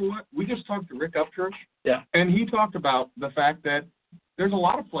 And you know what? We just talked to Rick Upchurch. Yeah. And he talked about the fact that there's a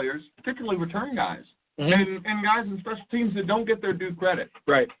lot of players, particularly return guys, and guys in special teams that don't get their due credit.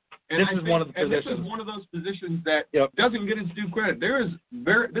 Right. And this is one of those positions that doesn't get its due credit.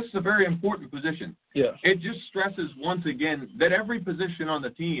 This is a very important position. Yeah. It just stresses once again that every position on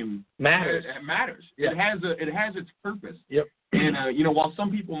the team matters. It matters. Yeah. It has its purpose. Yep. And while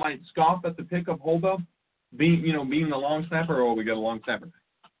some people might scoff at the pick of Holba, being the long snapper, we got a long snapper.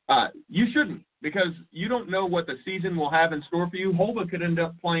 You shouldn't, because you don't know what the season will have in store for you. Holba could end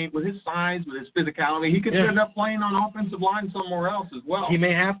up playing with his size, with his physicality. He could end up playing on offensive line somewhere else as well. He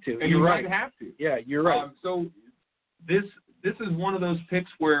may have to. And you're he right. might have to. Yeah, you're right. So this is one of those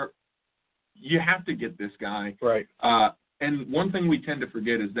picks where you have to get this guy. Right. And one thing we tend to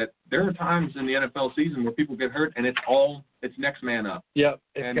forget is that there are times in the NFL season where people get hurt, and it's next man up. Yep.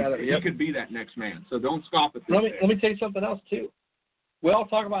 He could be that next man. So don't scoff at this. Let me tell you something else too. We all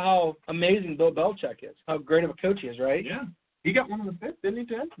talk about how amazing Bill Belichick is, how great of a coach he is, right? Yeah. He got one in the 5th, didn't he,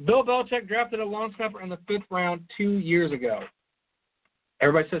 Ted? Bill Belichick drafted a long snapper in the 5th round 2 years ago.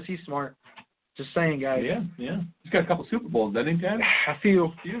 Everybody says he's smart. Just saying, guys. Yeah. He's got a couple Super Bowls, doesn't he, Ted? A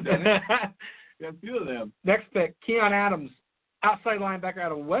few. Doesn't he? Got a few of them. Next pick, Keon Adams, Outside linebacker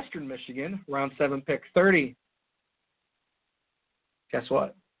out of Western Michigan, round 7, pick 30. Guess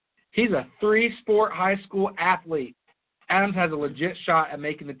what? He's a 3-sport high school athlete. Adams has a legit shot at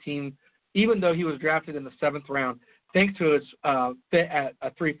making the team, even though he was drafted in the 7th round, thanks to his fit at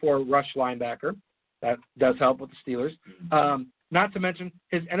a 3-4 rush linebacker. That does help with the Steelers. Not to mention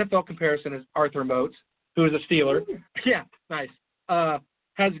his NFL comparison is Arthur Motes, who is a Steeler. Yeah, nice.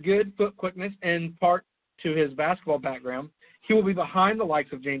 Has good foot quickness in part to his basketball background. He will be behind the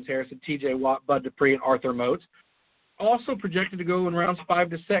likes of James Harrison, T.J. Watt, Bud Dupree, and Arthur Motes. Also projected to go in rounds 5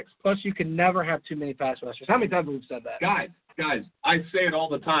 to 6. Plus, you can never have too many pass rushers. How many times have we said that? Guys, I say it all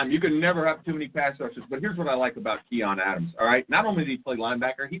the time. You can never have too many pass rushers. But here's what I like about Keon Adams, all right? Not only did he play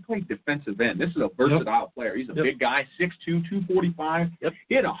linebacker, he played defensive end. This is a versatile player. He's a big guy, 6'2", 245. Yep.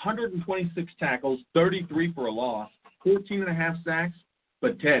 He had 126 tackles, 33 for a loss, 14.5 sacks.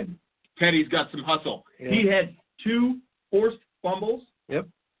 But Teddy's got some hustle. Yep. He had 2 forced fumbles. Yep.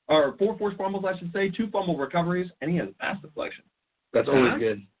 Or 4 forced fumbles, I should say, 2 fumble recoveries, and he has pass deflection. That's always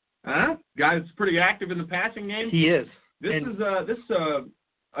good. Guy's pretty active in the passing game. He is. This is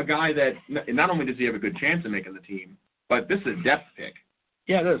a guy that not only does he have a good chance of making the team, but this is a depth pick.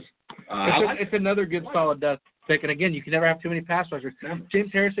 Yeah, it is. It's another good, solid depth pick. And, again, you can never have too many pass rushers. Never.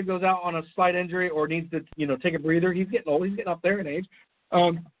 James Harrison goes out on a slight injury or needs to, take a breather. He's getting old. He's getting up there in age.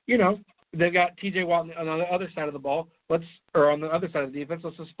 They've got T.J. Watt on the other side of the ball. On the other side of the defense,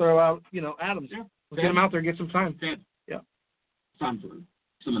 let's just throw out, Adams. Yeah. Let's get him out there and get some time. Yeah. Time for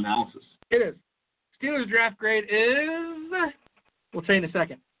some analysis. It is. Steelers draft grade is, we'll tell you in a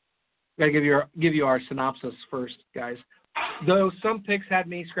second. Got to give you our synopsis first, guys. Though some picks had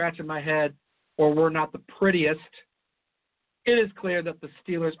me scratching my head or were not the prettiest, it is clear that the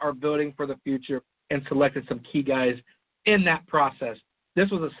Steelers are building for the future and selected some key guys in that process. This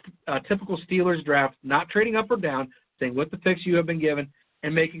was a typical Steelers draft, not trading up or down, saying with the picks you have been given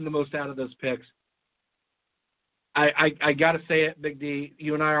and making the most out of those picks. I got to say it, Big D.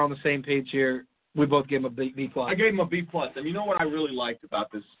 You and I are on the same page here. We both gave him a B+. I gave him a B+. And you know what I really liked about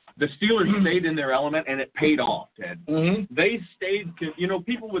this? The Steelers stayed in their element, and it paid off, Ted. Mm-hmm. They stayed,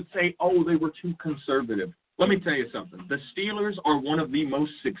 people would say, oh, they were too conservative. Let me tell you something. The Steelers are one of the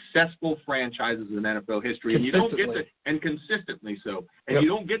most successful franchises in NFL history, and you don't get to, and consistently so. And you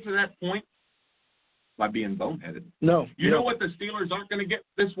don't get to that point by being boneheaded. No. You know what the Steelers aren't going to get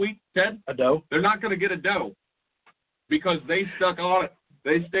this week, Ted? A dough. They're not going to get a dough because they stuck on it.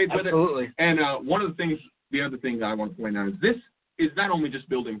 They stayed with Absolutely. it. And the other thing I want to point out is this is not only just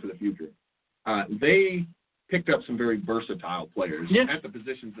building for the future. They picked up some very versatile players at the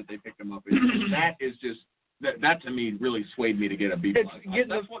positions that they picked them up in. That is just that to me really swayed me to get a B+.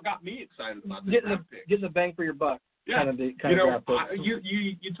 That's what got me excited about this draft pick. Getting the bang for your buck. Yeah.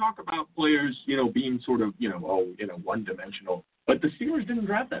 You talk about players, being sort of, one-dimensional. But the Steelers didn't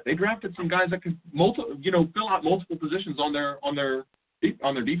draft that. They drafted some guys that could fill out multiple positions on their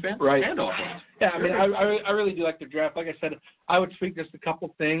defense and offense. Yeah, I mean, I really do like the draft. Like I said, I would tweak just a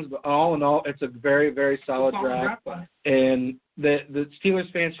couple things, but all in all, it's a very, very solid draft. And the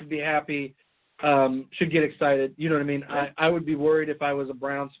Steelers fans should be happy, should get excited. You know what I mean? Right. I would be worried if I was a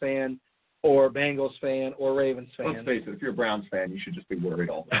Browns fan or Bengals fan or Ravens fan. Let's face it, if you're a Browns fan, you should just be worried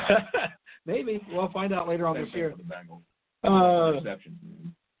all the time. Maybe. We'll find out later on this year. Reception.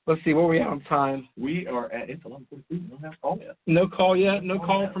 Let's see, where are we at on time? We are at, it's 11:43. We don't have a call yet. No call yet? No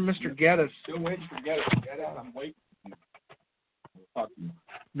call from Mr. Gettis. Still waiting for Gettis. I'm waiting. Talk to you.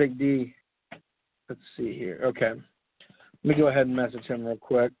 Big D. Let's see here. Okay. Let me go ahead and message him real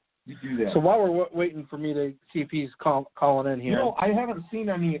quick. You do that. So while we're waiting for me to see if he's calling in here. I haven't seen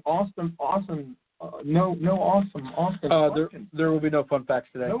any Austin. There will be no fun facts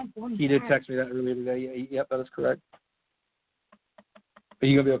today. No fun he did text me that earlier today. Yep, that is correct. Are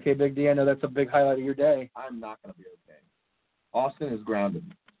you going to be okay, Big D? I know that's a big highlight of your day. I'm not going to be okay. Austin is grounded.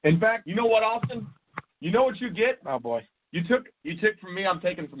 In fact, you know what, Austin? You know what you get? Oh, boy. You took from me, I'm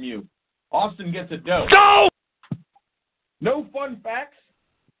taking from you. Austin gets a dough. Go! No fun facts?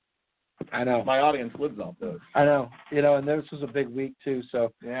 I know. My audience lives off those. I know. And this was a big week, too.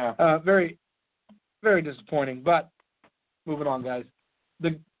 So, yeah. Very, very disappointing. But moving on, guys.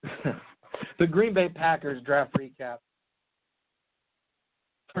 The Green Bay Packers draft recap.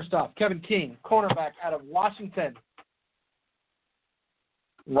 First off, Kevin King, cornerback out of Washington.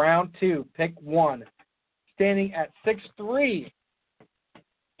 Round 2, pick 1. Standing at 6'3".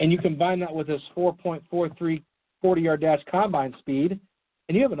 And you combine that with his 4.43 40-yard dash combine speed,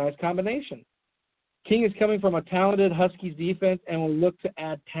 and you have a nice combination. King is coming from a talented Huskies defense and will look to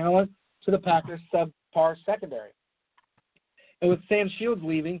add talent to the Packers' subpar secondary. And with Sam Shields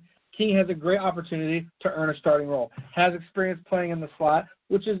leaving, King has a great opportunity to earn a starting role. Has experience playing in the slot,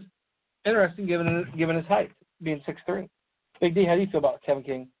 which is interesting given his height, being 6'3". Big D, how do you feel about Kevin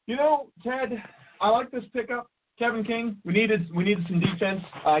King? You know, Ted, I like this pickup. Kevin King, we needed some defense.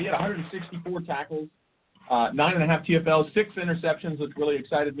 He had 164 tackles, 9.5 TFLs, 6 interceptions, which really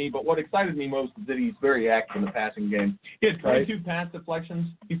excited me. But what excited me most is that he's very active in the passing game. He had 22 pass deflections.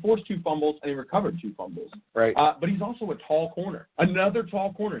 He forced 2 fumbles, and he recovered 2 fumbles. Right. But he's also a tall corner. Another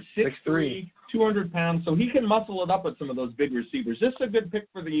tall corner, 6'3", 200 pounds. So he can muscle it up with some of those big receivers. This is a good pick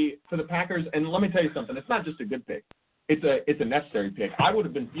for the Packers. And let me tell you something. It's not just a good pick. It's a necessary pick. I would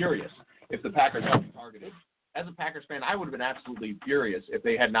have been furious if the Packers hadn't targeted. As a Packers fan, I would have been absolutely furious if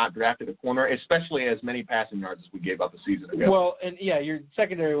they had not drafted a corner, especially as many passing yards as we gave up a season ago. Well, and yeah, your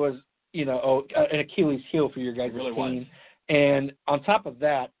secondary was, an Achilles heel for your guys' really team. Was. And on top of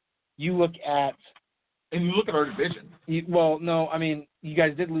that, you look at our division. You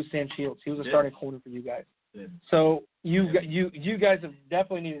guys did lose Sam Shields. He was a starting corner for you guys. So you guys have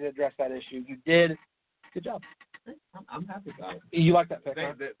definitely needed to address that issue. You did. Good job. I'm happy about it. You like that pick,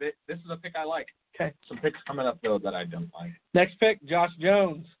 huh? This is a pick I like. Okay. Some picks coming up, though, that I don't like. Next pick, Josh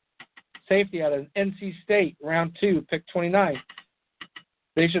Jones, safety out of NC State, round 2, pick 29.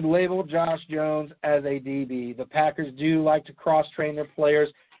 They should label Josh Jones as a DB. The Packers do like to cross-train their players,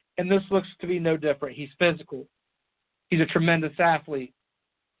 and this looks to be no different. He's physical. He's a tremendous athlete.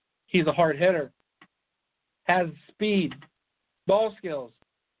 He's a hard hitter. Has speed, ball skills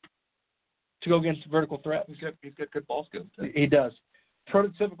to go against vertical threats. He's got good ball skills, too. He does.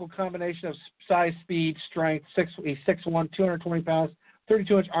 Prototypical combination of size, speed, strength. He's 6'1", 220 pounds,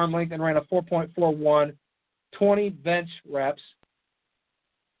 32-inch arm length, and ran a 4.41, 20 bench reps,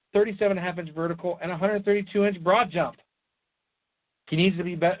 37.5-inch vertical, and 132-inch broad jump. He needs to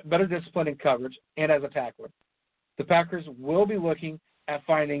be better disciplined in coverage and as a tackler. The Packers will be looking at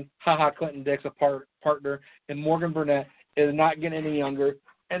finding Clinton Dix a partner, and Morgan Burnett is not getting any younger,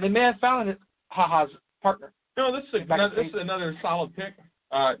 and they may have found it. Partner. No, this is another solid pick.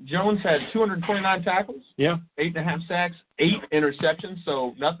 Jones had 229 tackles, 8.5 sacks, 8 interceptions,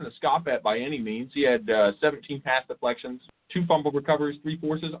 so nothing to scoff at by any means. He had 17 pass deflections, 2 fumble recoveries, 3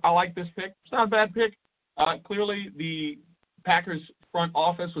 forces. I like this pick. It's not a bad pick. Clearly, the Packers front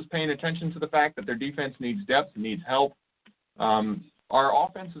office was paying attention to the fact that their defense needs depth, needs help. Our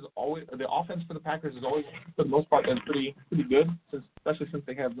offense the offense for the Packers is always, for the most part, been pretty good, especially since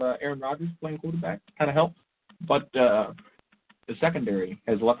they have Aaron Rodgers playing quarterback. Kind of helps. But the secondary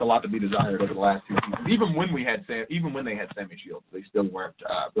has left a lot to be desired over the last 2 seasons. Even when they had Sammy Shields, they still weren't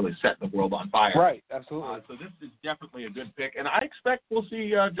really setting the world on fire. Right, absolutely. So this is definitely a good pick, and I expect we'll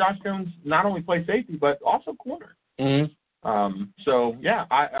see Josh Jones not only play safety but also corner. Mm-hmm. So yeah,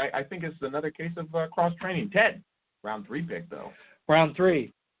 I think it's another case of cross training. Ted, round 3 pick though. Round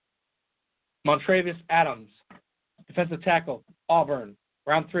 3, Montravius Adams, defensive tackle, Auburn.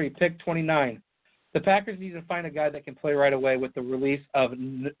 Round 3, pick 29. The Packers need to find a guy that can play right away with the release of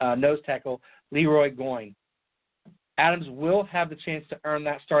nose tackle Leroy Goyne. Adams will have the chance to earn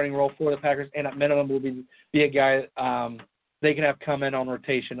that starting role for the Packers, and at minimum will be a guy they can have come in on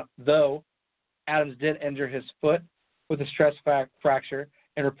rotation. Though Adams did injure his foot with a stress fracture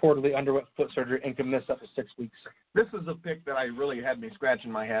and reportedly underwent foot surgery and can miss up to 6 weeks. This is a pick that I really had me scratching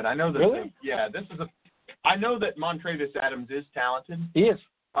my head. I know that. Really? I know that Montravius Adams is talented. He is.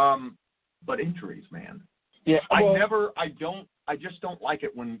 But injuries, man. Yeah. Well, I just don't like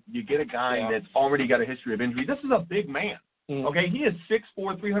it when you get a guy that's already got a history of injury. This is a big man. Mm-hmm. Okay, he is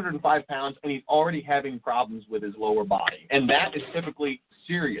 6'4", 305 pounds, and he's already having problems with his lower body, and that is typically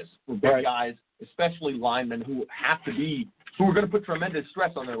serious for big guys, especially linemen who are going to put tremendous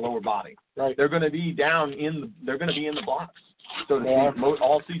stress on their lower body. Right. They're going to be they're going to be in the blocks, so to speak,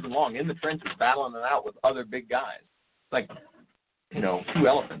 all season long, in the trenches, battling it out with other big guys. Like, 2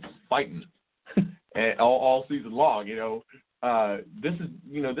 elephants fighting all season long. This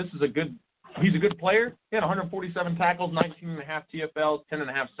is a good. He's a good player. He had 147 tackles, 19.5 TFLs,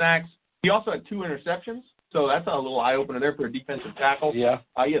 10.5 sacks. He also had 2 interceptions, so that's a little eye-opener there for a defensive tackle. Yeah.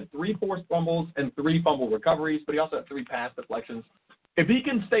 He had 3 forced fumbles and 3 fumble recoveries, but he also had 3 pass deflections. If he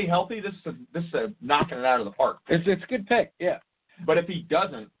can stay healthy, this is knocking it out of the park. It's a good pick, yeah. But if he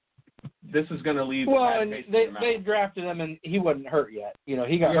doesn't, this is going to leave. Well, and they drafted him, and he wasn't hurt yet.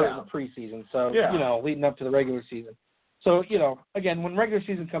 He got hurt in the preseason, so leading up to the regular season. So again, when regular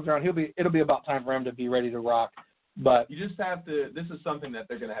season comes around, it'll be about time for him to be ready to rock. But you just have to. This is something that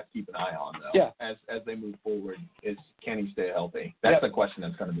they're going to have to keep an eye on, though. Yeah. As they move forward, is can he stay healthy? That's the question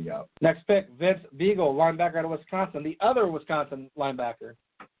that's going to be up. Next pick, Vince Beagle, linebacker out of Wisconsin, the other Wisconsin linebacker.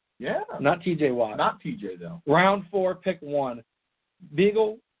 Yeah. Not T.J. Watt. Not T.J. though. Round 4, pick 1.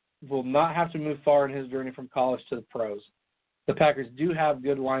 Beagle will not have to move far in his journey from college to the pros. The Packers do have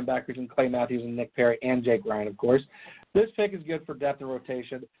good linebackers in Clay Matthews and Nick Perry and Jake Ryan, of course. This pick is good for depth and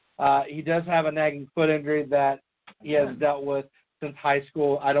rotation. He does have a nagging foot injury that he has dealt with since high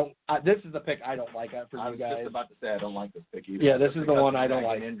school. This is the pick I don't like for you guys. I was just about to say I don't like this pick either. Yeah, this is the one I don't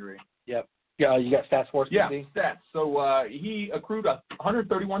like. Injury. Yep. Yeah, you got stats for us? Yeah, stats. So he accrued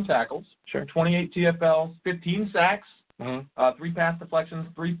 131 tackles, 28 TFLs, 15 sacks, 3 pass deflections,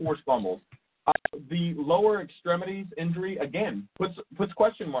 3 forced fumbles. The lower extremities injury, again, puts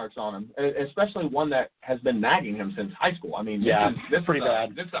question marks on him, especially one that has been nagging him since high school. I mean, this is pretty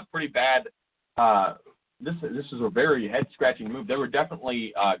bad. This is a pretty bad this is a very head-scratching move. There were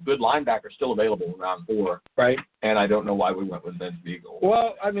definitely good linebackers still available in round 4. Right. And I don't know why we went with Vince Beagle.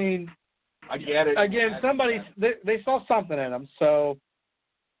 Well, I mean, I get it. Again, they saw something in him, so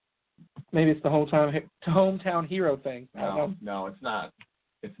maybe it's the hometown hero thing. No, it's not.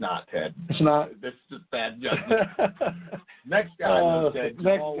 It's not, Ted. It's not. This is just bad judgment. Next guy, Ted.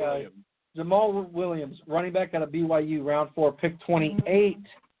 Jamal Williams, running back out of BYU, round 4, pick 28.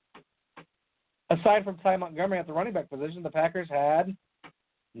 Aside from Ty Montgomery at the running back position, the Packers had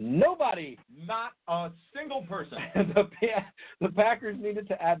nobody. Not a single person. The Packers needed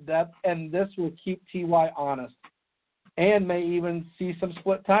to add depth, and this will keep T.Y. honest and may even see some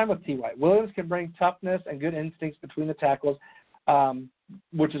split time with T.Y. Williams can bring toughness and good instincts between the tackles,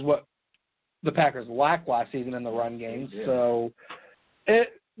 which is what the Packers lacked last season in the run game. Yeah. So,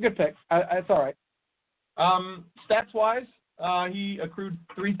 good pick. It's all right. Stats-wise, he accrued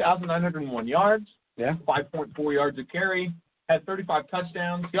 3,901 yards, 5.4 yards a carry, had 35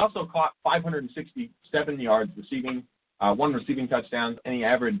 touchdowns. He also caught 567 yards receiving, 1 receiving touchdowns, and he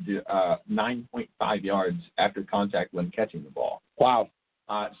averaged 9.5 yards after contact when catching the ball. Wow.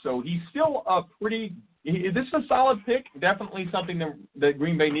 So he's still this is a solid pick. Definitely something that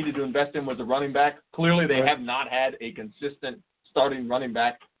Green Bay needed to invest in was a running back. Clearly they have not had a consistent starting running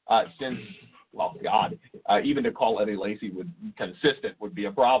back since, well, God, even to call Eddie Lacy consistent would be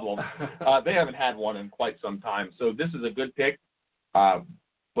a problem. They haven't had one in quite some time. So this is a good pick,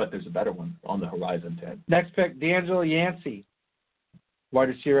 but there's a better one on the horizon, Ted. Next pick, D'Angelo Yancey, wide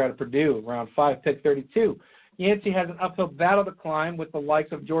receiver out of Purdue, round 5, pick 32. Yancey has an uphill battle to climb with the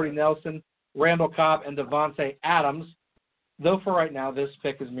likes of Jordy Nelson, Randall Cobb, and Devontae Adams. Though for right now, this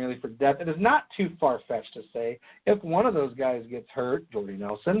pick is merely for depth. It is not too far-fetched to say if one of those guys gets hurt, Jordy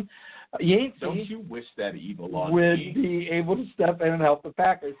Nelson, Yancey don't you wish that evil on would me? be able to step in and help the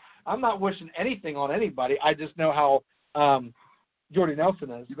Packers. I'm not wishing anything on anybody. I just know how Jordy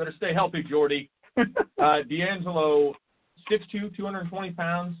Nelson is. You better stay healthy, Jordy. D'Angelo, 6'2", 220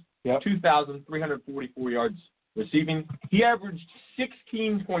 pounds, 2,344 yards receiving. He averaged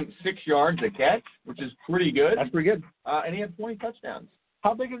 16.6 yards a catch, which is pretty good. That's pretty good. And he had 20 touchdowns.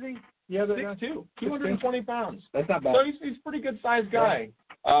 How big is he? 6'2", 220 pounds. That's not bad. So he's a pretty good-sized guy.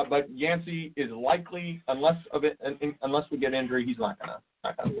 But Yancey is likely, unless we get injury, he's not gonna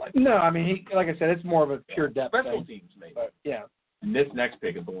like. No, I mean, he, like I said, it's more of a pure depth special thing. teams maybe. But, yeah. And this next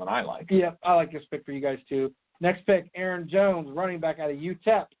pick is the one I like. Yeah, I like this pick for you guys too. Next pick, Aaron Jones, running back out of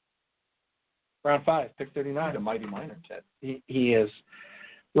UTEP. Round 5, pick 39. He's a mighty minor, Ted. He is.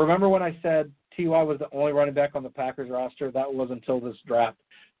 Remember when I said T.Y. was the only running back on the Packers roster? That was until this draft.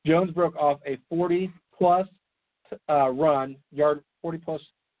 Jones broke off a 40-plus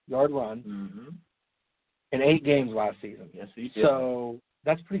yard run in 8 games last season. Yes, he did. So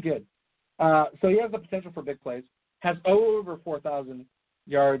that's pretty good. So he has the potential for big plays. Has over 4,000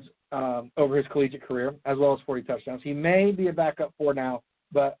 yards over his collegiate career, as well as 40 touchdowns. He may be a backup for now,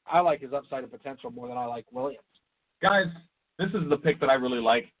 but I like his upside and potential more than I like Williams. Guys, this is the pick that I really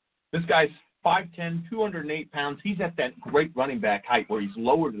like. This guy's 5'10", 208 pounds. He's at that great running back height where he's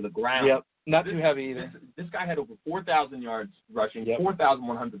lower to the ground. Yep, not too heavy either. This guy had over 4,000 yards rushing,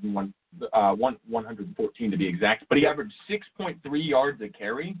 114 to be exact. But he averaged 6.3 yards a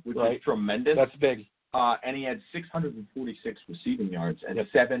carry, which is tremendous. That's big. And he had 646 receiving yards and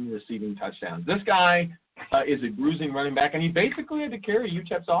 7 receiving touchdowns. This guy is a bruising running back, and he basically had to carry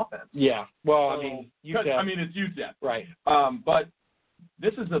UTEP's offense. Yeah. Well, I mean, it's UTEP. Right. But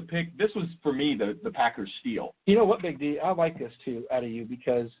this is a pick. This was, for me, the Packers' steal. You know what, Big D? I like this, too, out of you,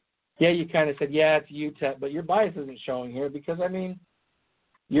 because, you kind of said, it's UTEP, but your bias isn't showing here because, I mean,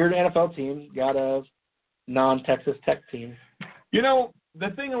 you're an NFL team, got a non-Texas Tech team. You know, the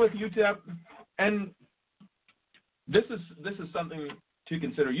thing with UTEP, and this is something to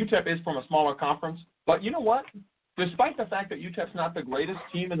consider. UTEP is from a smaller conference, but you know what? Despite the fact that UTEP's not the greatest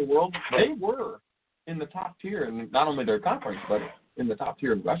team in the world, they were in the top tier, and not only their conference, but in the top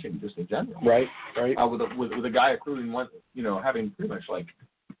tier in rushing just in general. Right. With a guy accruing having pretty much like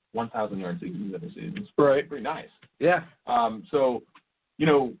 1,000-yard seasons every season. It's Right. pretty nice. Yeah. So,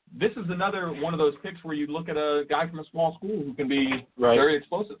 this is another one of those picks where you look at a guy from a small school who can be very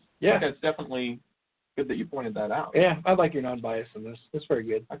explosive. Yeah. I think that's definitely good that you pointed that out. Yeah, I like your non-bias in this. It's very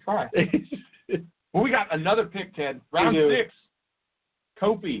good. I try. Well, we got another pick, Ted. Round 6,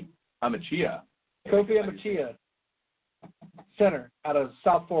 Kofi Amachia. Kofi Amachia, center out of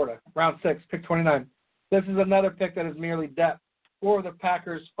South Florida, round 6, pick 29. This is another pick that is merely depth. 4 of the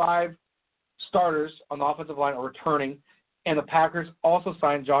Packers' 5 starters on the offensive line are returning, and the Packers also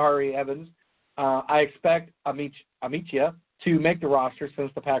signed Jahari Evans. I expect Amachia to make the roster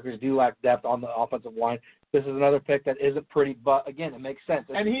since the Packers do lack depth on the offensive line. This is another pick that isn't pretty, but again, it makes sense.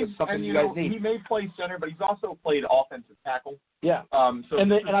 It's something you guys need. He may play center, but he's also played offensive tackle. Yeah. And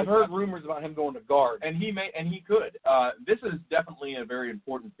I've heard rumors about him going to guard. And he could. This is definitely a very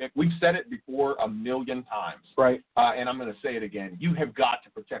important pick. We've said it before a million times. Right. And I'm going to say it again. You have got to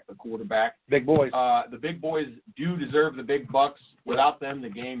protect the quarterback. Big boys. The big boys do deserve the big bucks. Without them, the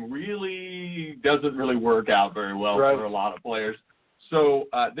game really doesn't really work out very well for a lot of players. So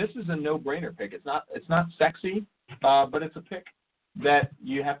this is a no-brainer pick. It's not sexy, but it's a pick that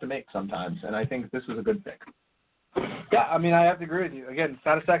you have to make sometimes, and I think this is a good pick. Yeah, I mean, I have to agree with you. Again, it's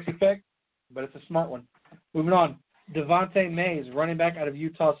not a sexy pick, but it's a smart one. Moving on, Devontae Mays, running back out of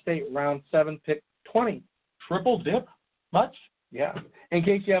Utah State, round 7, pick 20. Triple dip? Much? Yeah. In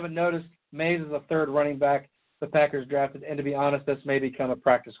case you haven't noticed, Mays is the 3rd running back the Packers drafted, and to be honest, this may become a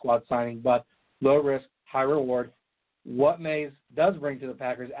practice squad signing, but low risk, high reward. What Mays does bring to the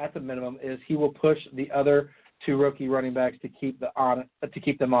Packers at the minimum is he will push the other 2 rookie running backs to keep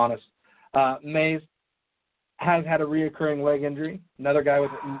them honest. Mays has had a reoccurring leg injury, another guy with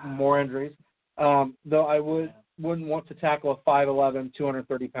more injuries, though I wouldn't want to tackle a 5'11",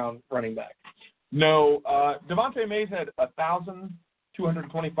 230-pound running back. No, Devontae Mays had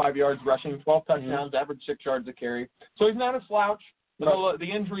 1,225 yards rushing, 12 touchdowns, average 6 yards a carry. So he's not a slouch. So the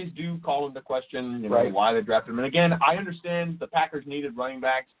injuries do call into question, why they drafted him. And again, I understand the Packers needed running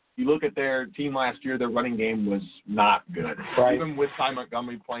backs. You look at their team last year, their running game was not good. Right. Even with Ty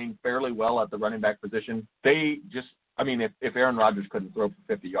Montgomery playing fairly well at the running back position, they just, if Aaron Rodgers couldn't throw for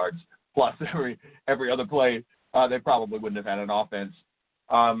 50 yards plus every other play, they probably wouldn't have had an offense.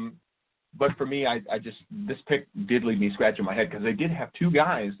 But for me, this pick did leave me scratching my head because they did have 2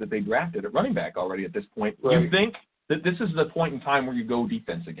 guys that they drafted at running back already at this point. Right. You think that this is the point in time where you go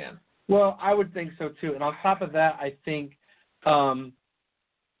defense again? Well, I would think so too. And on top of that, I think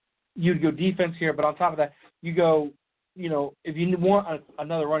you'd go defense here. But on top of that, you go, if you want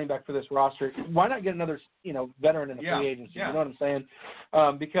another running back for this roster, why not get another, veteran in the free agency? Yeah. You know what I'm saying?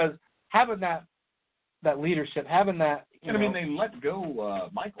 Because having that leadership, having that. They let go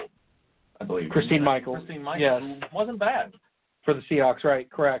Michael, I believe. Christine Michael. Yes. Who wasn't bad. For the Seahawks,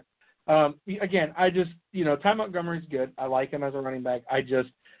 right, correct. Again, I just, Ty Montgomery's good. I like him as a running back. I just,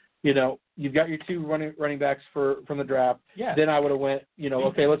 you've got your 2 running backs from the draft. Yeah. Then I would have went,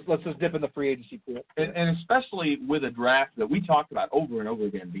 okay, let's just dip in the free agency pool. And especially with a draft that we talked about over and over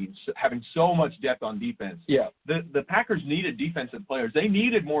again, having so much depth on defense. Yeah. The Packers needed defensive players. They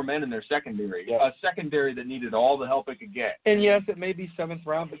needed more men in their secondary. Yeah. A secondary that needed all the help it could get. And yes, it may be 7th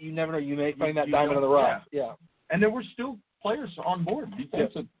round, but you never know. You may find that diamond in the rough. Yeah. And there were still players on board,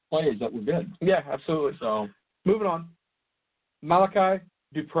 defensive players that were good. Yeah, absolutely. So moving on, Malachi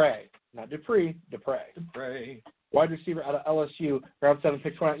Dupre, not Dupree, Dupre. Wide receiver out of LSU, round 7,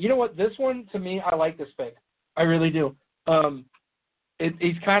 pick 29. You know what? This one, to me, I like this pick. I really do.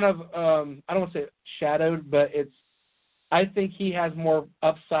 He's kind of, I don't want to say shadowed, but I think he has more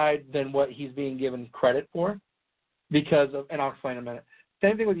upside than what he's being given credit for because of, and I'll explain in a minute.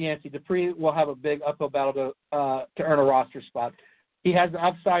 Same thing with Yancey. Dupree will have a big uphill battle to earn a roster spot. He has the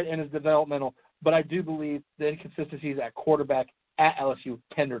upside and is developmental, but I do believe the inconsistencies at quarterback at LSU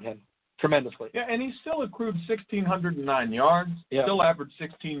hindered him tremendously. Yeah, and he still accrued 1,609 yards, still averaged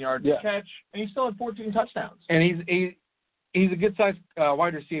 16 yards a catch, and he still had 14 touchdowns. And he's a good-sized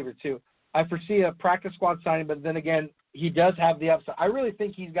wide receiver, too. I foresee a practice squad signing, but then again, he does have the upside. I really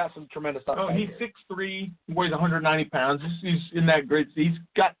think he's got some tremendous upside. Oh, he's 6'3", weighs 190 pounds. He's in that great. He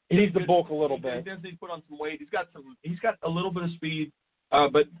needs to bulk a little bit. He does need to put on some weight. He's got a little bit of speed.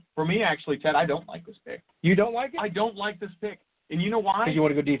 But for me, actually, Ted, I don't like this pick. You don't like it? I don't like this pick. And you know why? Because you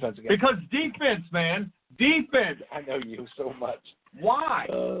want to go defense again. Because defense, man. Defense. I know you so much. Why?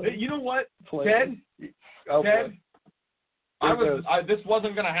 You know what, Ted? Ted, this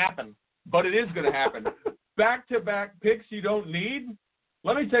wasn't going to happen, but it is going to happen. Back-to-back picks you don't need?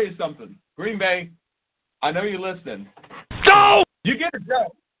 Let me tell you something. Green Bay, I know you're listening. Go! You get a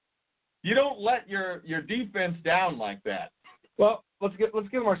go. You don't let your defense down like that. Well, let's give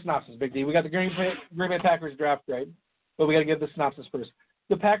them our synopsis, Big D. We got the Green Bay Packers draft grade, but we got to give the synopsis first.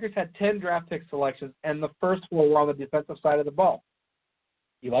 The Packers had 10 draft pick selections, and the first 4 were on the defensive side of the ball.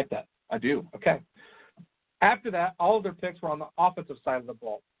 You like that? I do. Okay. After that, all of their picks were on the offensive side of the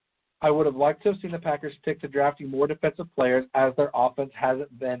ball. I would have liked to have seen the Packers stick to drafting more defensive players, as their offense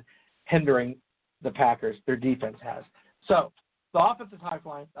hasn't been hindering the Packers. Their defense has. So the offense is high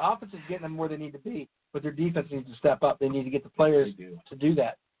flying. The offense is getting them where they need to be, but their defense needs to step up. They need to get the players to do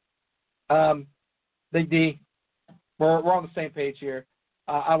that. Big D, we're on the same page here.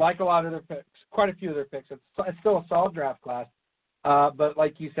 I like a lot of their picks, quite a few of their picks. It's still a solid draft class. But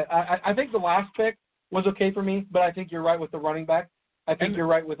like you said, I think the last pick was okay for me, but I think you're right with the running back. I think you're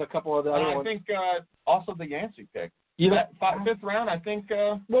right with a couple of the other ones. I think also the Yancey pick. Yeah. That 5th round, I think.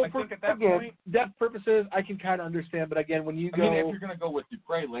 Well, I think at that point, depth purposes, I can kind of understand. But again, when you go, I mean, if you're going to go with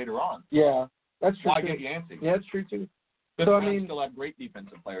Dupree later on, yeah, that's true. Why too. get Yancey? Yeah, that's true too. 5th so round I mean, still have great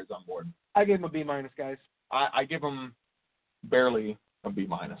defensive players on board. I gave him a B-, guys. I give him barely a B-.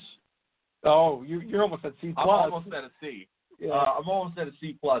 Oh, you're almost at C+. I'm almost at a C. Yeah. I'm almost at a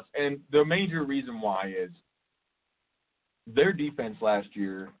C+. And the major reason why is their defense last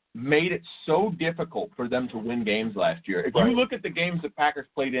year made it so difficult for them to win games last year. If you look at the games the Packers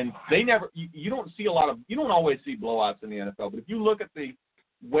played in, they never you don't see a lot of, you don't always see blowouts in the NFL, but if you look at the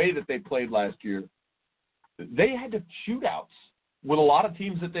way that they played last year, they had to shootouts with a lot of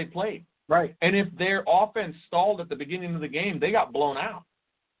teams that they played. Right. And if their offense stalled at the beginning of the game, they got blown out.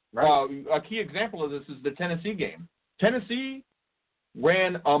 Right. A key example of this is the Tennessee game. Tennessee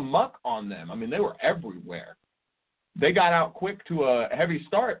ran amok on them. I mean, they were everywhere. They got out quick to a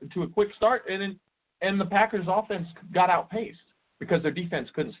quick start, and the Packers' offense got outpaced because their defense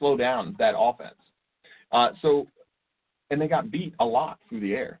couldn't slow down that offense. And they got beat a lot through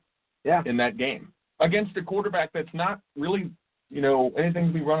the air. Yeah. In that game against a quarterback that's not really, anything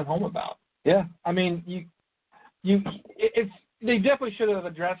to be running home about. Yeah. I mean, they definitely should have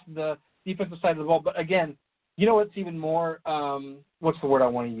addressed the defensive side of the ball, but again, you know what's even more, what's the word I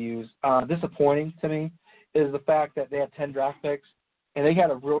want to use, disappointing to me is the fact that they had 10 draft picks, and they had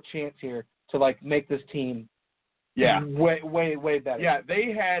a real chance here to, make this team way, way, way better. Yeah,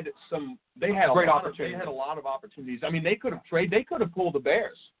 they had a lot of opportunities. I mean, they could have pulled the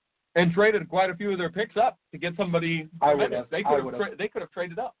Bears and traded quite a few of their picks up to get somebody. They could have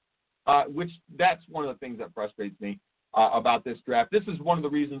traded up, which that's one of the things that frustrates me about this draft. This is one of the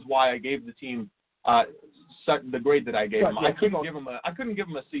reasons why I gave the team the grade that I gave them. I couldn't give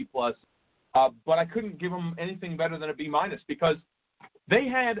them a C+, but I couldn't give them anything better than a B- because they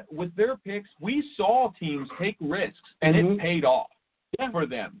had, with their picks, we saw teams take risks, and it paid off for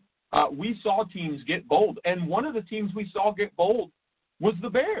them. We saw teams get bold, and one of the teams we saw get bold was the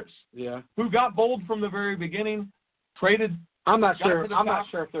Bears, who got bold from the very beginning, traded. I'm not sure if they're I'm not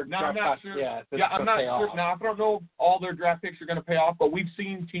sure. I'm not sure. Now, I don't know if all their draft picks are going to pay off, but we've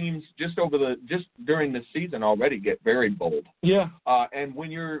seen teams just during this season already get very bold. Yeah. And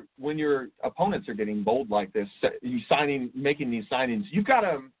when your opponents are getting bold like this, making these signings, you've got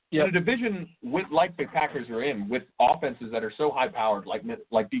to in a division like the Packers are in, with offenses that are so high powered like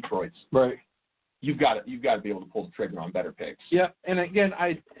Detroit's. Right. You've got to be able to pull the trigger on better picks. Yeah, and again,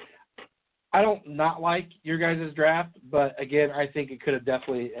 I don't not like your guys' draft, but again, I think it could have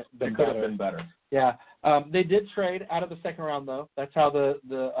definitely been better. Could have been better. Yeah. They did trade out of the second round, though. That's how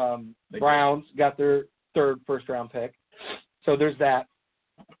the Browns got their first round pick. So there's that.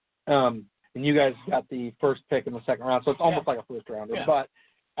 And you guys got the first pick in the second round, so it's almost like a first rounder. Yeah. But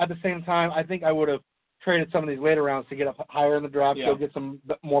at the same time, I think I would have traded some of these later rounds to get up higher in the draft, so get some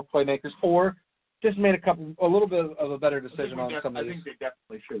more playmakers, or just made a little bit of a better decision on some of these. I think they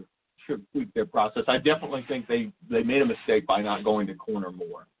definitely should tweak their process. I definitely think they made a mistake by not going to corner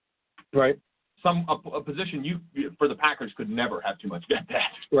more. Right. A position for the Packers could never have too much depth at.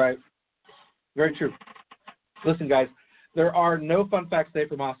 Right. Very true. Listen, guys, there are no fun facts today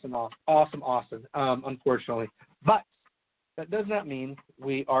from Awesome Austin, unfortunately. But that does not mean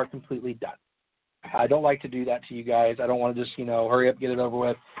we are completely done. I don't like to do that to you guys. I don't want to just, hurry up, get it over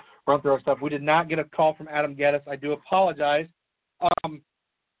with, run through our stuff. We did not get a call from Adam Gettis. I do apologize.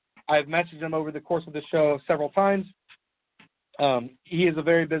 I've messaged him over the course of the show several times. He is a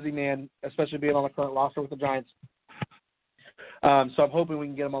very busy man, especially being on the current roster with the Giants. So I'm hoping we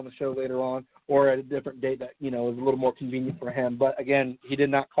can get him on the show later on or at a different date that, is a little more convenient for him. But, again, he did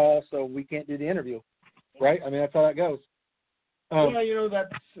not call, so we can't do the interview, right? I mean, that's how that goes.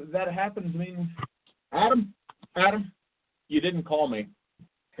 That happens. I mean, Adam, you didn't call me.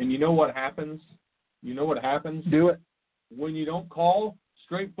 And you know what happens? Do it. When you don't call,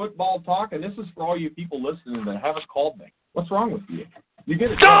 straight football talk, and this is for all you people listening that haven't called me. What's wrong with you? You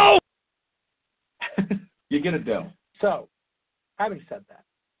get a dough. You get a dough. So, having said that,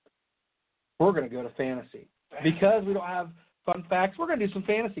 we're going to go to fantasy. Because we don't have fun facts, we're going to do some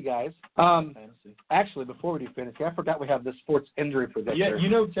fantasy, guys. Actually, before we do fantasy, I forgot we have this sports injury predictor. Yeah, you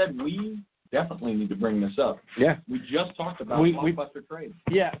know, Ted, we definitely need to bring this up. Yeah. We just talked about blockbuster trade.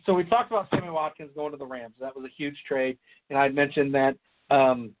 Yeah, so we talked about Sammy Watkins going to the Rams. That was a huge trade, and I mentioned that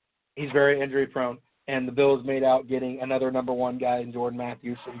he's very injury-prone, and the Bills made out getting another number one guy in Jordan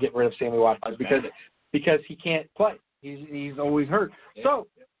Matthews and get rid of Sammy Watkins because he can't play. He's always hurt. Yeah. So,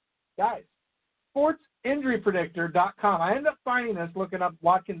 guys, sportsinjurypredictor.com. I ended up finding this looking up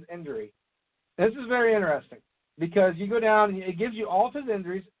Watkins' injury. This is very interesting because you go down and it gives you all of his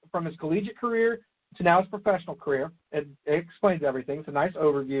injuries from his collegiate career to now his professional career. It explains everything. It's a nice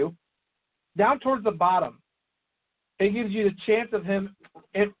overview. Down towards the bottom, it gives you the chance of him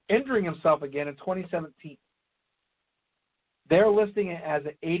injuring himself again in 2017. They're listing it as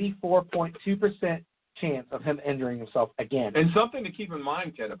an 84.2% chance of him injuring himself again. And something to keep in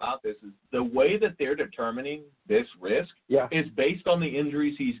mind, Ted, about this is the way that they're determining this risk is based on the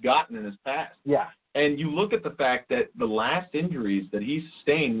injuries he's gotten in his past. Yeah. And you look at the fact that the last injuries that he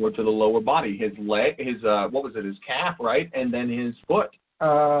sustained were to the lower body, his leg, his calf, right, and then his foot.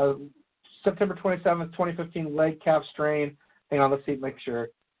 September 27th, 2015, leg calf strain. Hang on, let's see, make sure.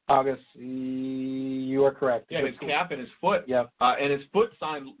 August, you are correct. Yeah, his calf and his foot. Yeah. And his foot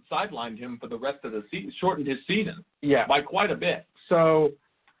sidelined him for the rest of the season, shortened his season. Yeah. By quite a bit. So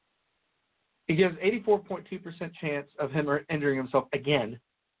he gives 84.2% chance of him injuring himself again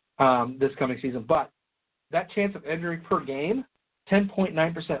this coming season. But that chance of injury per game,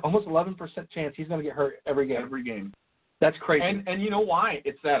 10.9%, almost 11% chance he's going to get hurt every game. Every game. That's crazy. And you know why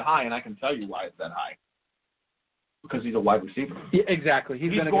it's that high, and I can tell you why it's that high. Because he's a wide receiver. Yeah, exactly.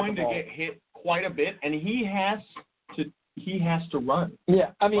 He's going to get hit quite a bit, and he has to run.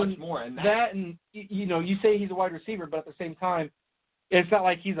 Yeah, I mean much more. And you say he's a wide receiver, but at the same time, it's not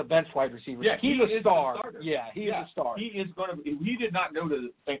like he's a bench wide receiver. Yeah, he's a star. Yeah, he's a star. He is going to. He did not go to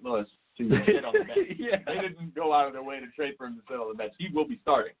St. Louis to sit on the bench. Yeah. They didn't go out of their way to trade for him to sit on the bench. He will be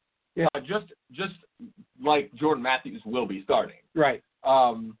starting. Yeah. Just like Jordan Matthews will be starting. Right.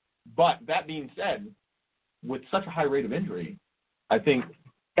 But that being said, with such a high rate of injury, I think.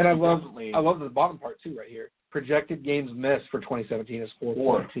 And I love the bottom part too, right here. Projected games missed for 2017 is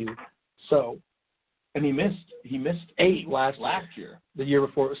 4.2. So, and he missed 8 last year. The year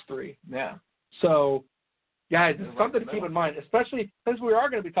before it was 3. Yeah. So, guys, it's something to keep in mind, especially since we are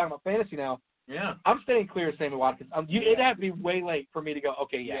going to be talking about fantasy now. Yeah. I'm staying clear of Sammy Watkins. It'd have to be way late for me to go,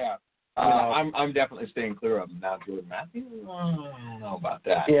 okay, yeah. I'm definitely staying clear of him now. Jordan Matthews, I don't know about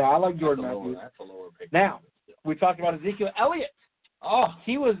that. Yeah, I like Jordan Matthews. That's a lower pick. Now, we talked about Ezekiel Elliott. Oh,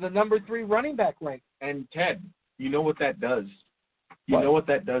 he was the number 3 running back ranked. And Ted, you know what that does? You know what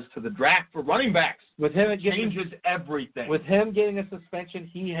that does to the draft for running backs? With him, it changes everything. With him getting a suspension,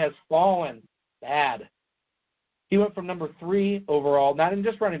 he has fallen bad. He went from number 3 overall, not in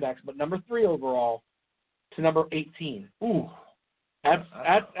just running backs, but number 3 overall, to number 18. Ooh, that's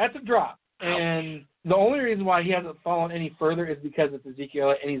a drop. Ouch. And the only reason why he hasn't fallen any further is because it's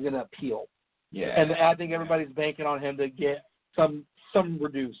Ezekiel and he's going to appeal. Yeah. And I think everybody's banking on him to get some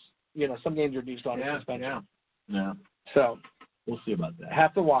reduce, some games reduced on his suspension. Yeah. So we'll see about that.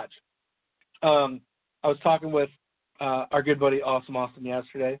 Have to watch. I was talking with our good buddy Awesome Austin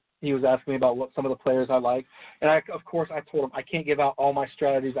yesterday. He was asking me about what some of the players I like. And I told him I can't give out all my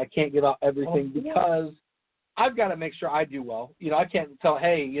strategies. I can't give out everything because I've got to make sure I do well. I can't tell,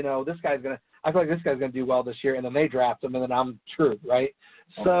 hey, this guy's I feel like this guy's going to do well this year, and then they draft him, and then I'm true, right?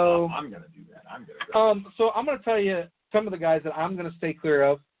 So I'm going to do that. I'm going to go. So I'm going to tell you some of the guys that I'm going to stay clear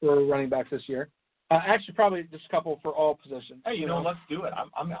of for running backs this year. Actually, probably just a couple for all positions. Hey, let's do it.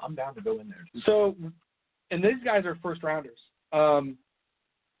 I'm down to go in there too. So, and these guys are first rounders. Guys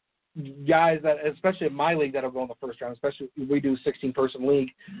that, especially in my league, that'll go in the first round. Especially if we do 16-person league.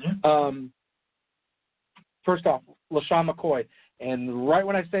 Mm-hmm. First off, LaShawn McCoy. And right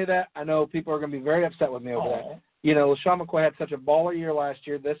when I say that, I know people are going to be very upset with me over that. LaShawn McCoy had such a baller year last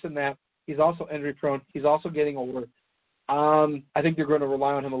year, this and that. He's also injury prone. He's also getting older. I think they're going to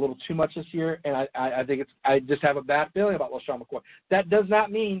rely on him a little too much this year, and I just have a bad feeling about LaShawn McCoy. That does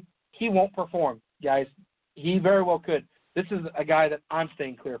not mean he won't perform, guys. He very well could. This is a guy that I'm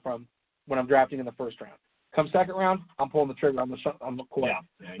staying clear from when I'm drafting in the first round. Come second round, I'm pulling the trigger on McCoy.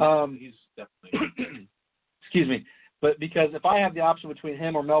 Yeah, he's definitely. Excuse me. But because if I have the option between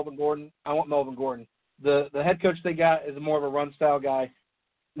him or Melvin Gordon, I want Melvin Gordon. The head coach they got is more of a run-style guy.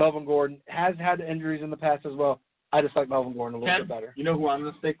 Melvin Gordon has had injuries in the past as well. I just like Melvin Gordon a little bit better. You know who I'm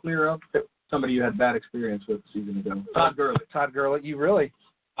going to stay clear of? somebody you had bad experience with a season ago? Todd Gurley. Todd Gurley. You really?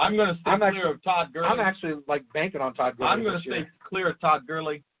 I'm going to stay clear of Todd Gurley. I'm actually banking on Todd Gurley. I'm going to stay clear of Todd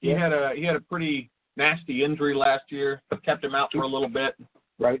Gurley. He had a pretty nasty injury last year, kept him out for a little bit.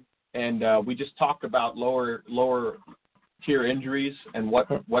 Right. And we just talked about lower tier injuries and what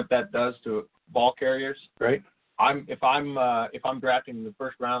that does to ball carriers. Right. If I'm drafting in the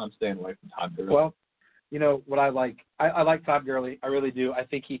first round, I'm staying away from Todd Gurley. Well, you know what I like? I like Todd Gurley. I really do. I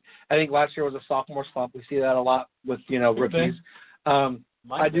think last year was a sophomore slump. We see that a lot with rookies.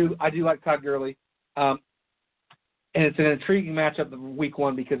 I do like Todd Gurley. And it's an intriguing matchup week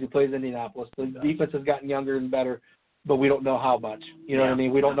 1 because he plays Indianapolis. The defense has gotten younger and better, but we don't know how much. You know what I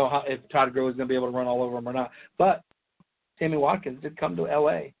mean? We don't know if Todd Gurley is going to be able to run all over him or not. But Sammy Watkins did come to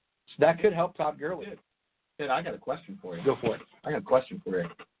L.A., so that could help Todd Gurley. Ted, I got a question for you. Go for it. I got a question for you.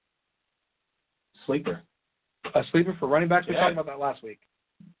 Sleeper. A sleeper for running backs? We talked about that last week.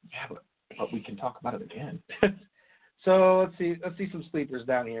 Yeah, but we can talk about it again. So let's see some sleepers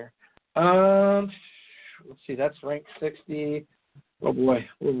down here. Let's see, that's ranked 60. Oh boy,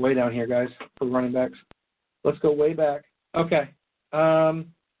 we're way down here, guys, for running backs. Let's go way back. Okay.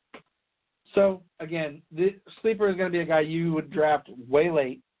 So again, the sleeper is going to be a guy you would draft way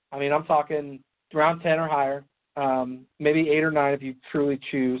late. I mean, I'm talking round 10 or higher, maybe 8 or 9 if you truly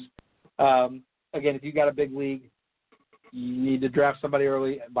choose. Again, if you got a big league, you need to draft somebody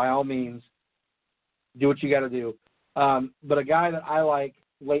early. By all means, do what you got to do. But a guy that I like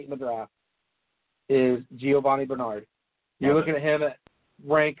late in the draft is Giovanni Bernard. You're looking at him at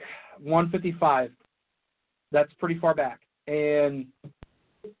rank 155. That's pretty far back. And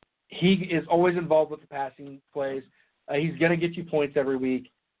he is always involved with the passing plays. He's going to get you points every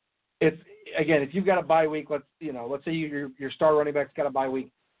week. If you've got a bye week, let's say your star running back's got a bye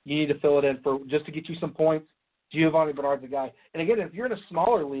week, you need to fill it in for just to get you some points. Giovanni Bernard's the guy. And again, if you're in a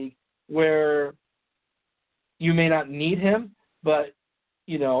smaller league where you may not need him, but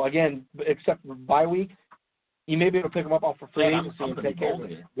again, except for bye week, you may be able to pick him up off for free agency and take care of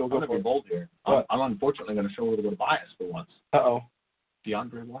it. I'm going to be bold here. I'm unfortunately going to show a little bit of bias for once. Uh-oh.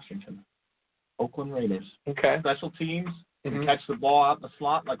 DeAndre Washington, Oakland Raiders. Okay. Special teams. Can catch the ball out in the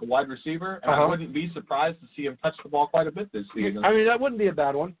slot like a wide receiver, and I wouldn't be surprised to see him touch the ball quite a bit this season. I mean, that wouldn't be a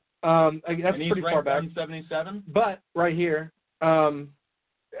bad one. That's pretty far back. 177. But right here,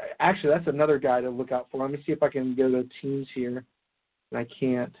 actually, that's another guy to look out for. Let me see if I can go to teams here. And I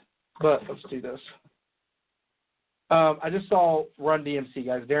can't, but let's do this. I just saw Run DMC,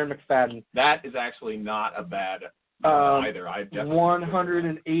 guys. Darren McFadden. That is actually not a bad either.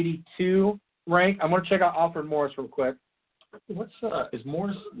 182 rank. I'm going to check out Alfred Morris real quick. What's is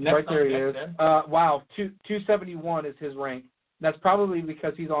Morris next? Right there he is. Wow, 271 is his rank. That's probably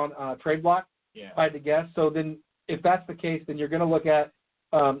because he's on trade block. Yeah. If I had to guess. So then, if that's the case, then you're going to look at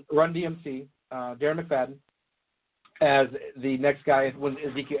Run DMC, Darren McFadden, as the next guy when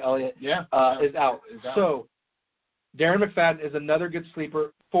Ezekiel Elliott is out. So Darren McFadden is another good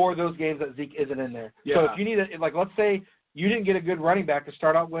sleeper for those games that Zeke isn't in there. Yeah. So if you need let's say you didn't get a good running back to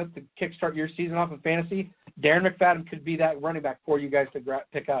start out with to kickstart your season off in fantasy, Darren McFadden could be that running back for you guys to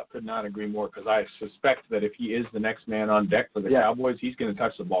pick up. Could not agree more, because I suspect that if he is the next man on deck for the Cowboys, he's going to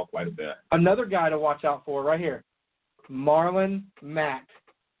touch the ball quite a bit. Another guy to watch out for right here, Marlon Mack.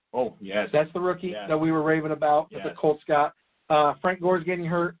 Oh, yes. That's the rookie that we were raving about that the Colts got. Frank Gore's getting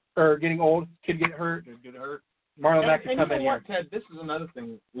hurt or getting old. Could get hurt. Marlon Mack could come in here. Ted, this is another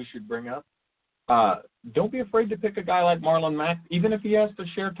thing we should bring up. Don't be afraid to pick a guy like Marlon Mack, even if he has to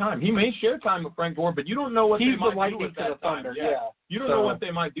share time. He may share time with Frank Gore, but you don't know what they might do with that time. You don't know what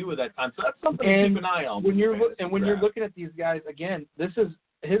they might do with that time. So that's something to keep an eye on. When you're looking at these guys, again, this is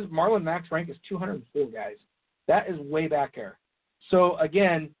his Marlon Mack's rank is 204 guys. That is way back there. So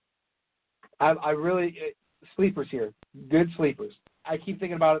again, I really sleepers here, good sleepers. I keep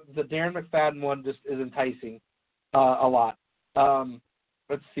thinking about it. The Darren McFadden one just is enticing a lot.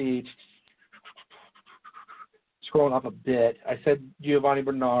 Let's see. Scrolling up a bit. I said Giovanni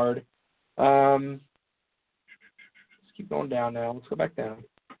Bernard. Let's keep going down now. Let's go back down.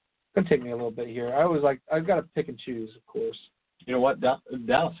 It's going to take me a little bit here. I've got to pick and choose, of course. You know what?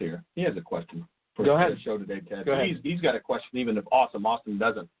 Dallas here. He has a question for the show today, Ted. Go ahead. He's got a question even if Austin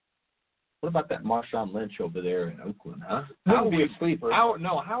doesn't. What about that Marshawn Lynch over there in Oakland, huh? How are we a sleeper? How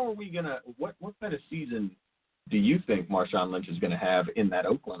are we going to – what kind of season do you think Marshawn Lynch is going to have in that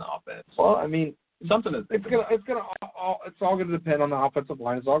Oakland offense? Well, I mean – it's all going to depend on the offensive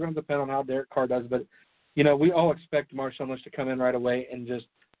line. It's all going to depend on how Derek Carr does. But, we all expect Marshawn Lynch to come in right away and just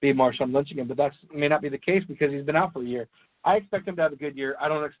be Marshawn Lynch again. But that may not be the case because he's been out for a year. I expect him to have a good year. I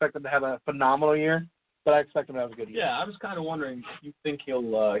don't expect him to have a phenomenal year. but I expect him to have a good year. Yeah, I was kind of wondering if you think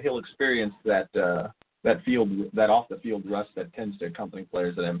he'll experience that off the field rust that tends to accompany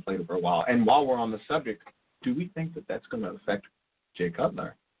players that haven't played for a while. And while we're on the subject, do we think that that's going to affect Jay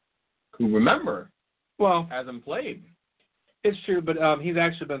Cutler, who, remember, hasn't played? It's true, but he's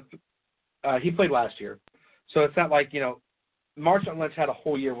actually been he played last year, so it's not like Marshawn Lynch had a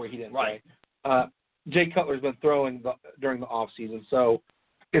whole year where he didn't play. Jay Cutler's been throwing during the off season, so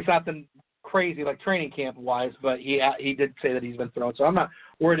it's not the crazy like training camp wise, but he did say that he's been throwing. So I'm not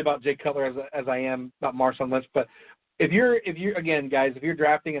worried about Jay Cutler as I am about Marshawn Lynch. But if you're again, guys, if you're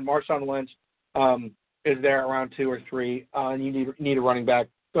drafting and Marshawn Lynch is there around 2 or 3, and you need a running back,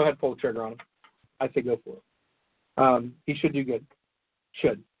 go ahead and pull the trigger on him. I say go for it. He should do good.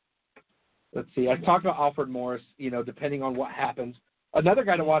 Should. Let's see. I talked about Alfred Morris. Depending on what happens, another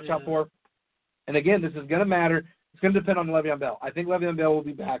guy to watch out for. And again, this is going to matter. It's going to depend on Le'Veon Bell. I think Le'Veon Bell will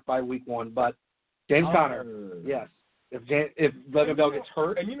be back by week 1, but James Conner, yes. If Le'Veon Bell gets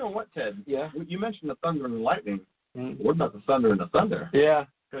hurt. And you know what, Ted? Yeah. You mentioned the Thunder and the Lightning. Mm-hmm. What about the Thunder and the Thunder? Yeah.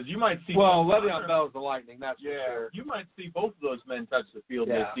 Because you might see. Well, Le'Veon Bell is the Lightning, that's for sure. You might see both of those men touch the field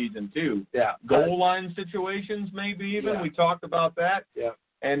this season, too. Yeah. Goal line situations, maybe even. Yeah. We talked about that. Yeah.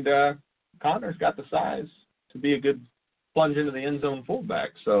 And Connor's got the size to be a good plunge into the end zone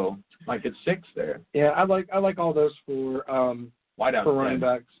fullback, so might get 6 there. Yeah, I like all those for wideout for running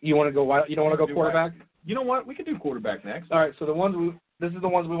backs. You want to go wide? You don't want to go quarterback? You know what? We could do quarterback next. All right. So this is the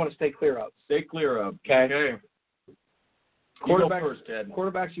ones we want to stay clear of. Stay clear of. Okay. Quarterback first, Ted.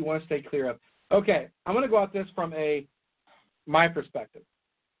 Quarterbacks you want to stay clear of. Okay, I'm going to go at this from my perspective.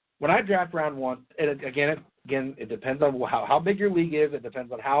 When I draft round 1, it depends on how big your league is. It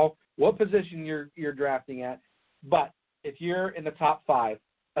depends on what position you're drafting at. But if you're in the top 5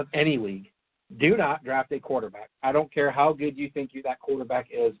 of any league, do not draft a quarterback. I don't care how good you think that quarterback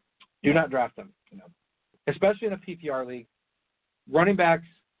is. Do not draft them. Especially in a PPR league, running backs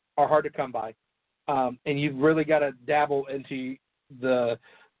are hard to come by, and you've really got to dabble into the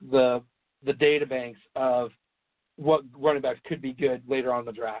data banks of what running backs could be good later on in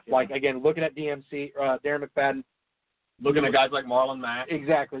the draft. Yeah. Like again, looking at DMC, Darren McFadden. Looking at guys like Marlon Mack.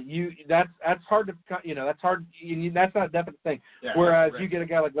 Exactly. That's hard to that's hard. That's not a definite thing. Yeah, whereas you get a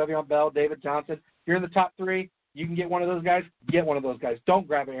guy like Le'Veon Bell, David Johnson. You're in the top 3. You can get one of those guys. Get one of those guys. Don't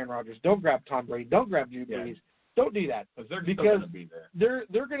grab Aaron Rodgers. Don't grab Tom Brady. Don't grab Drew Brees. Don't do that because going to be there.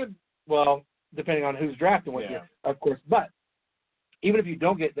 They're going to depending on who's drafting with you, of course. But even if you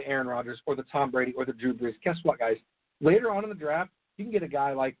don't get the Aaron Rodgers or the Tom Brady or the Drew Brees, guess what, guys? Later on in the draft, you can get a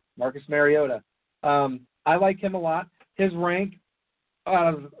guy like Marcus Mariota. I like him a lot. His rank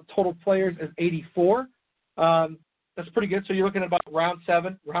out of total players is 84. That's pretty good. So you're looking at about round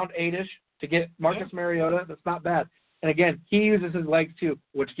 7, round 8-ish to get Marcus Mariota. That's not bad. And again, he uses his legs too,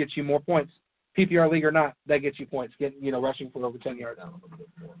 which gets you more points. PPR league or not, that gets you points. Rushing for over 10 yards.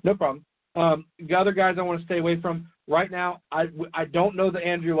 No problem. The other guys I want to stay away from right now. I don't know the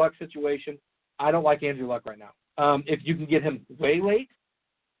Andrew Luck situation. I don't like Andrew Luck right now. If you can get him way late,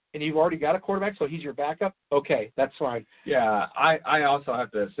 and you've already got a quarterback, so he's your backup, okay, that's fine. Yeah, I also have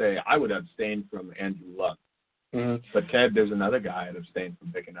to say I would abstain from Andrew Luck. Mm-hmm. But, Ted, there's another guy I'd abstain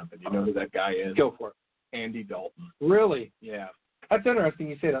from picking up, and you know who that guy is? Go for it. Andy Dalton. Really? Yeah. That's interesting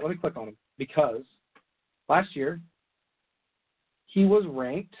you say that. Let me click on him. Because last year he was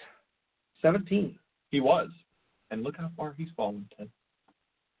ranked 17. He was. And look how far he's fallen, Ted.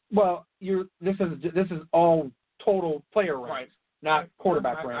 Well, this is all total player ranks. Not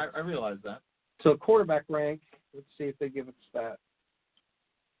quarterback rank. I realize that. So quarterback rank, let's see if they give us that.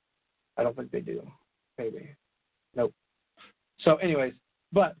 I don't think they do. Maybe. Nope. So anyways,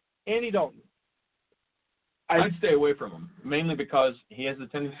 but Andy Dalton. I'd stay away from him, mainly because he has a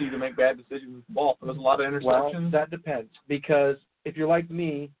tendency to make bad decisions with the ball. There's a lot of interceptions. Well, that depends. Because if you're like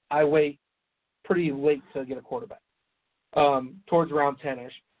me, I wait pretty late to get a quarterback. Towards around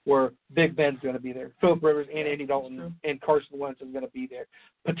 10-ish. Where Big Ben's going to be there. Phillip Rivers and Andy Dalton and Carson Wentz is going to be there.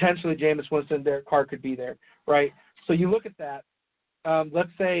 Potentially Jameis Winston, Derek Carr could be there, right? So you look at that. Let's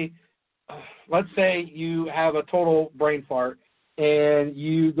say you have a total brain fart and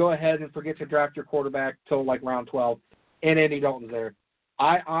you go ahead and forget to draft your quarterback till like round 12 and Andy Dalton's there.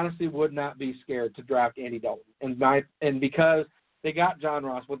 I honestly would not be scared to draft Andy Dalton. And because they got John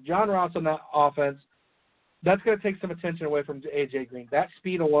Ross. With John Ross on that offense, that's going to take some attention away from A.J. Green. That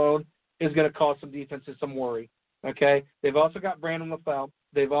speed alone is going to cause some defenses some worry, okay? They've also got Brandon LaFell.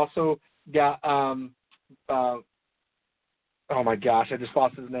 They've also got, oh, my gosh, I just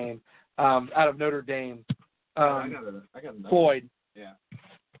lost his name, out of Notre Dame. I got Floyd. Yeah.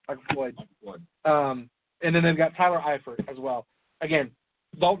 Floyd. And then they've got Tyler Eifert as well. Again,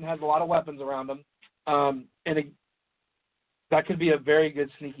 Dalton has a lot of weapons around him. That could be a very good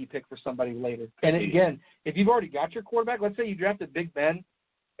sneaky pick for somebody later. And again, if you've already got your quarterback, let's say you drafted Big Ben,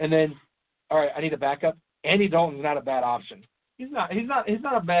 and then, all right, I need a backup. Andy Dalton's not a bad option. He's not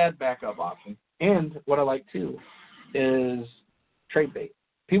a bad backup option. And what I like too is trade bait.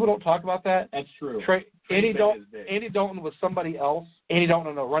 People don't talk about that. That's true. Andy Dalton was somebody else. Andy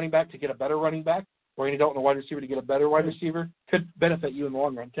Dalton on a running back to get a better running back, or Andy Dalton on a wide receiver to get a better wide receiver could benefit you in the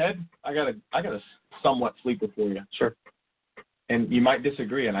long run. Ted, I got a somewhat sleeper for you. Sure. And you might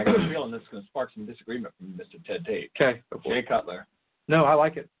disagree, and I got a feeling this is going to spark some disagreement from Mr. Ted Tate. Okay. Jay Cutler. No, I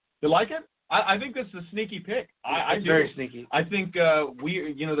like it. You like it? I think this is a sneaky pick. It's very sneaky. I think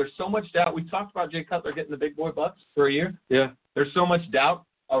there's so much doubt. We talked about Jay Cutler getting the big boy bucks for a year. Yeah. There's so much doubt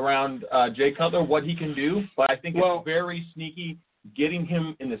around Jay Cutler, what he can do, but I think it's very sneaky getting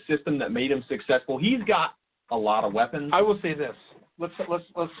him in the system that made him successful. He's got a lot of weapons. I will say this. Let's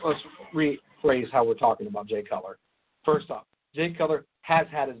rephrase how we're talking about Jay Cutler. First off, Jay Cutler has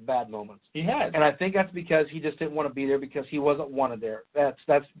had his bad moments. He has. And I think that's because he just didn't want to be there because he wasn't wanted there.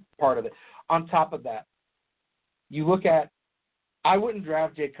 That's part of it. On top of that, you look at, I wouldn't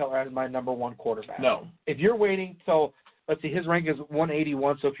draft Jay Cutler as my number one quarterback. No. If you're waiting till, let's see, his rank is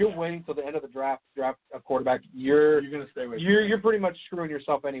 181. So if you're waiting till the end of the draft a quarterback, you're going to stay away. You're pretty much screwing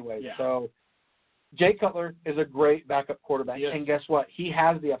yourself anyway. Yeah. So Jay Cutler is a great backup quarterback. Yes. And guess what? He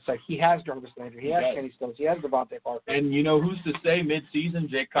has the upside. He has Jarvis Landry. He has Kenny Stills. He has Devontae Parker. And you know, who's to say mid-season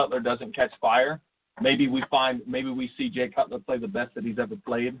Jay Cutler doesn't catch fire? Maybe we see Jay Cutler play the best that he's ever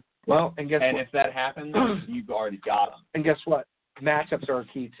played. Well, and guess what? And if that happens, you've already got him. And guess what? Matchups are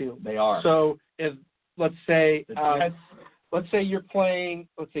key too. They are. So if let's say you're playing.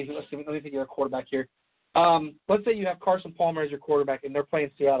 Let me think of a quarterback here. Let's say you have Carson Palmer as your quarterback, and they're playing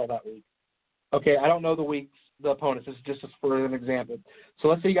Seattle that week. Okay, I don't know the opponents. This is just for an example. So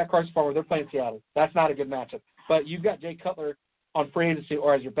let's say you got Carson Palmer. They're playing Seattle. That's not a good matchup. But you've got Jay Cutler on free agency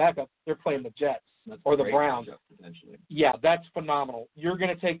or as your backup. They're playing the Jets or the Browns. Potentially. Yeah, that's phenomenal. You're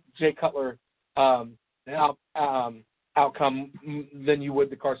going to take Jay Cutler outcome than you would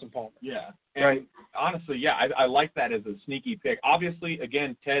the Carson Palmer. Yeah. And right. Honestly, yeah, I like that as a sneaky pick. Obviously,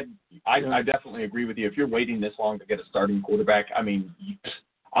 again, Ted, I definitely agree with you. If you're waiting this long to get a starting quarterback, I mean,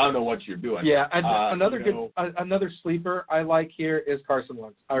 I don't know what you're doing. Yeah, another sleeper I like here is Carson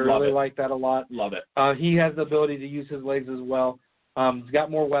Wentz. I really like that a lot. Love it. He has the ability to use his legs as well. He's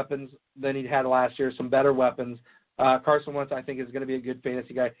got more weapons than he had last year, some better weapons. Carson Wentz, I think, is going to be a good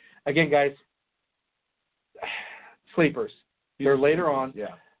fantasy guy. Again, guys, sleepers. They're later on. Yeah.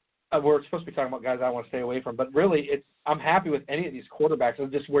 We're supposed to be talking about guys I want to stay away from, but really, I'm happy with any of these quarterbacks.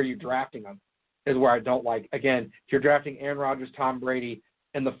 It's just where you're drafting them is where I don't like. Again, if you're drafting Aaron Rodgers, Tom Brady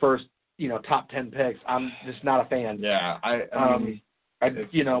in the first, top 10 picks, I'm just not a fan. Yeah,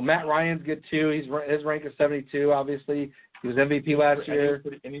 Matt Ryan's good too. His rank is 72. Obviously, he was MVP last year,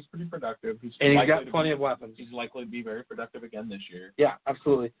 and he's pretty productive. He's got plenty of weapons. He's likely to be very productive again this year. Yeah,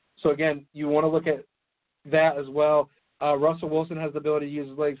 absolutely. So again, you want to look at that as well. Russell Wilson has the ability to use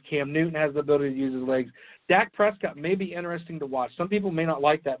his legs. Cam Newton has the ability to use his legs. Dak Prescott may be interesting to watch. Some people may not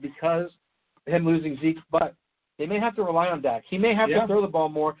like that because of him losing Zeke, but they may have to rely on Dak. He may have to throw the ball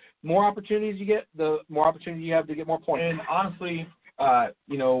more. More opportunities you get, the more opportunity you have to get more points. And honestly,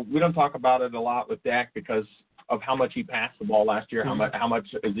 we don't talk about it a lot with Dak because of how much he passed the ball last year, how much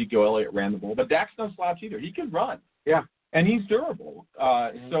Ezekiel Elliott ran the ball. But Dak's no slouch either. He can run. Yeah. And he's durable.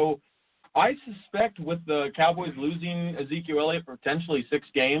 So I suspect with the Cowboys losing Ezekiel Elliott for potentially 6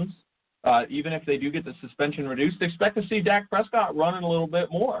 games, even if they do get the suspension reduced, expect to see Dak Prescott running a little bit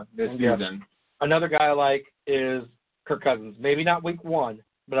more this season. Another guy I like is Kirk Cousins. Maybe not week 1,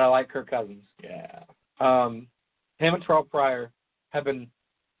 but I like Kirk Cousins. Yeah. Him and Terrell Pryor have been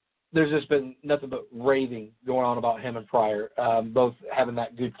 – there's just been nothing but raving going on about him and Pryor, both having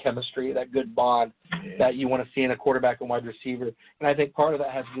that good chemistry, that good bond that you want to see in a quarterback and wide receiver. And I think part of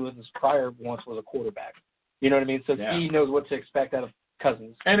that has to do with this Pryor once was a quarterback. You know what I mean? So he knows what to expect out of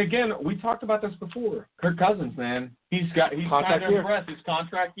Cousins. And again, we talked about this before. Kirk Cousins, man, he's contract year. His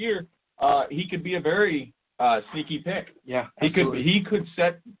contract year. He could be a very sneaky pick. Yeah, absolutely. He could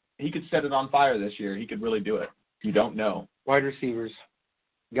set it on fire this year. He could really do it. You don't know. Wide receivers,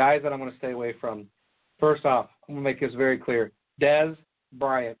 guys that I'm going to stay away from. First off, I'm going to make this very clear. Dez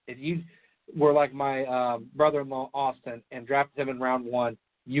Bryant. If you were like my brother-in-law Austin and drafted him in round 1,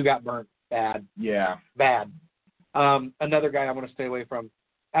 you got burnt bad. Yeah, bad. Another guy I want to stay away from.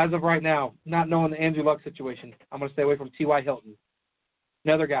 As of right now, not knowing the Andrew Luck situation, I'm going to stay away from T.Y. Hilton.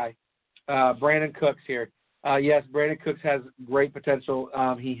 Another guy. Brandon Cooks here. Yes, Brandon Cooks has great potential.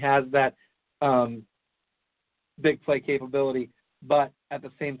 He has that big play capability, but at the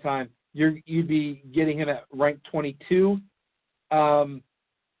same time, you'd be getting him at rank 22.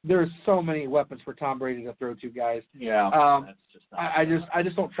 There's so many weapons for Tom Brady to throw to, guys. Yeah, that's just I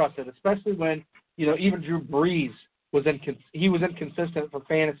just don't trust it, especially when even Drew Brees was inconsistent for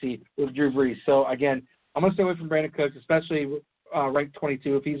fantasy with Drew Brees. So again, I'm gonna stay away from Brandon Cooks, especially ranked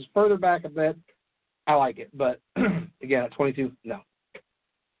 22. If he's further back a bit, I like it. But again, at 22, no.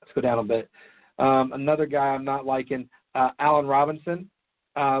 Let's go down a bit. Another guy I'm not liking, Allen Robinson,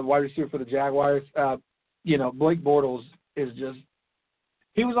 wide receiver for the Jaguars. Blake Bortles is just.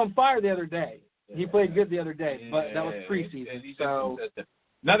 He was on fire the other day. He played good the other day, but that was preseason. So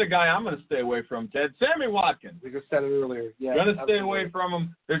another guy I'm going to stay away from, Ted, Sammy Watkins. We just said it earlier. Yeah, going to stay away from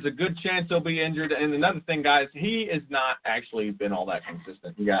him. There's a good chance he'll be injured. And another thing, guys, he has not actually been all that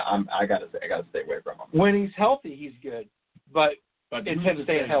consistent. I got to stay away from him. When he's healthy, he's good, but it's him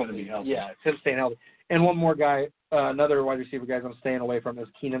staying healthy. Yeah, it's him staying healthy. And one more guy, another wide receiver guys I'm staying away from is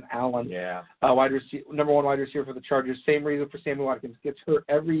Keenan Allen. Yeah. Number one wide receiver for the Chargers. Same reason for Sammy Watkins. Gets hurt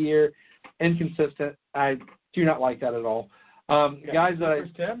every year. Inconsistent. I do not like that at all. Guys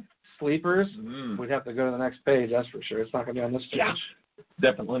sleepers, we'd have to go to the next page, that's for sure. It's not going to be on this page. Yeah.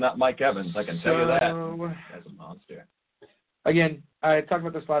 Definitely not Mike Evans, I can tell you that. That's a monster. Again, I talked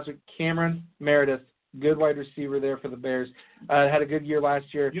about this last week. Cameron Meredith, good wide receiver there for the Bears. Had a good year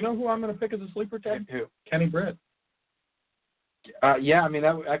last year. You know who I'm going to pick as a sleeper, Ted? Who? Kenny Britt. Yeah, I mean,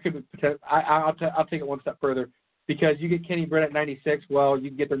 I could. I'll take it one step further because you get Kenny Britt at 96. Well, you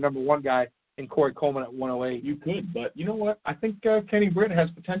can get their number one guy in Corey Coleman at 108. You could, but you know what? I think Kenny Britt has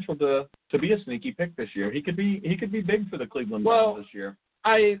potential to be a sneaky pick this year. He could be big for the Cleveland Browns this year.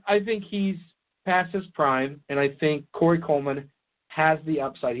 I think he's past his prime, and I think Corey Coleman has the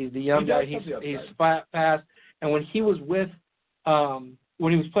upside. He's the young guy. He's fast, and when he was when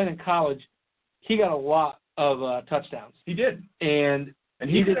he was playing in college, he got a lot of touchdowns. He did, and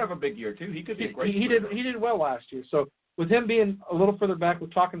he did have a big year too. He could be a great. He did well last year. So with him being a little further back,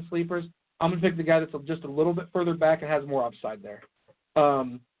 with talking sleepers, I'm gonna pick the guy that's just a little bit further back and has more upside there.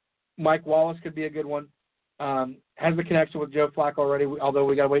 Mike Wallace could be a good one. Has the connection with Joe Flacco already, although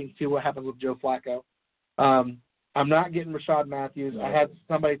we got to wait and see what happens with Joe Flacco. I'm not getting Rashad Matthews. No. I had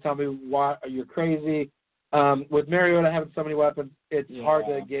somebody tell me, why you're crazy. With Mariota having so many weapons, it's hard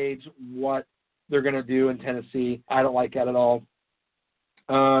to gauge what they're going to do in Tennessee. I don't like that at all.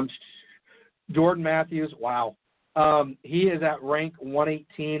 Jordan Matthews, wow. He is at rank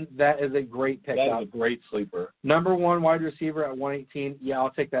 118. That is a great pickup. That is a great sleeper. Number one wide receiver at 118. Yeah,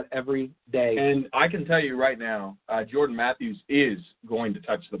 I'll take that every day. And I can tell you right now, Jordan Matthews is going to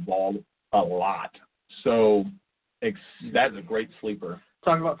touch the ball a lot. So that's a great sleeper.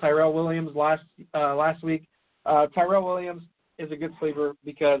 Talking about Tyrell Williams last week. Tyrell Williams is a good sleeper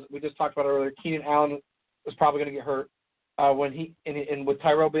because we just talked about it earlier. Keenan Allen is probably going to get hurt. And with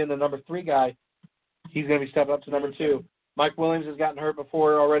Tyrell being the number 3 guy, he's going to be stepping up to number 2. Mike Williams has gotten hurt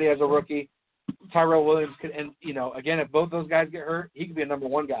before already as a rookie. Tyrell Williams could, and again, if both those guys get hurt, he could be a number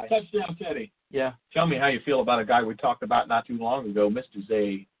 1 guy. Touchdown, Teddy. Yeah. Tell me how you feel about a guy we talked about not too long ago, Mr.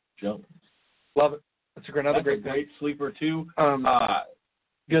 Zay Jones. Love it. That's another great sleeper too.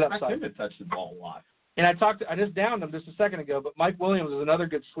 Good upside. I him to touch the ball a lot. And I just downed him just a second ago, but Mike Williams is another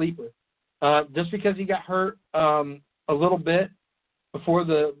good sleeper. Just because he got hurt a little bit before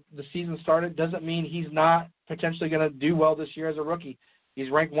the season started doesn't mean he's not potentially going to do well this year as a rookie. He's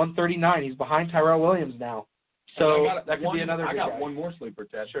ranked 139. He's behind Tyrell Williams now. So that could be another good guy. I got one more sleeper,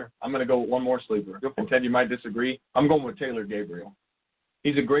 Ted. Sure. I'm going to go with one more sleeper. And Ted, you might disagree. I'm going with Taylor Gabriel.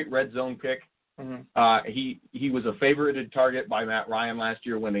 He's a great red zone pick. Mm-hmm. He was a favorited target by Matt Ryan last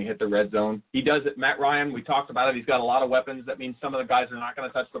year when they hit the red zone. He does it. Matt Ryan, we talked about it. He's got a lot of weapons. That means some of the guys are not going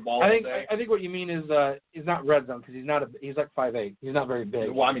to touch the ball. I think what you mean is he's not red zone because he's like 5'8". He's not very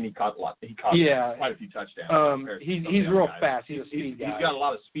big. Well, I mean he caught a lot. He caught quite a few touchdowns. He's real fast. He's a speed guy. He's got a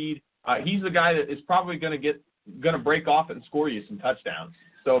lot of speed. He's the guy that is probably going to break off and score you some touchdowns.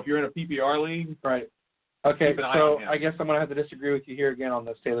 So if you're in a PPR league, right? Okay, so I guess I'm going to have to disagree with you here again on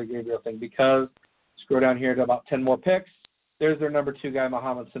this Taylor Gabriel thing because scroll down here to about 10 more picks. There's their number 2 guy,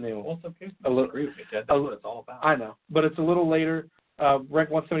 Mohamed Sanu. Well, it's okay. I agree with you, Ted. That's what it's all about. I know, but it's a little later.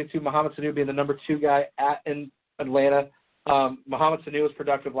 Ranked 172, Mohamed Sanu being the number 2 guy in Atlanta. Mohamed Sanu was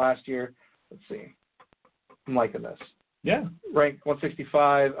productive last year. Let's see. I'm liking this. Yeah. Ranked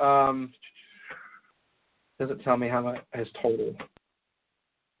 165. Doesn't tell me how much his total.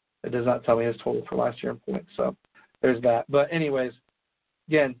 It does not tell me his total for last year in points. So there's that. But anyways,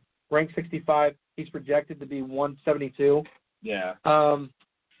 again, ranked 65. He's projected to be 172. Yeah.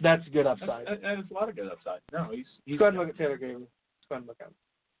 That's good upside. That is a lot of good upside. No, he's go ahead and look at Taylor Gabriel. Go ahead and look at him.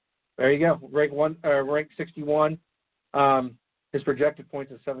 There you go. Rank 61. His projected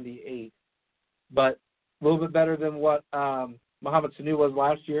points is 78, but a little bit better than what Mohamed Sanu was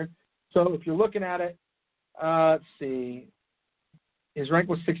last year. So if you're looking at it, let's see. His rank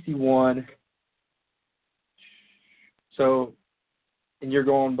was 61. So, and you're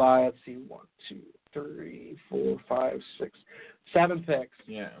going by, let's see, 1, 2, 3, 4, 5, 6, 7 picks.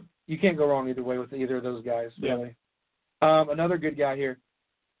 Yeah. You can't go wrong either way with either of those guys, really. Yeah. Another good guy here.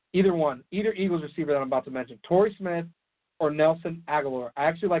 Either Eagles receiver that I'm about to mention, Torrey Smith or Nelson Aguilar. I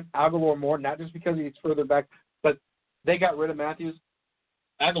actually like Aguilar more, not just because he's further back, but they got rid of Matthews.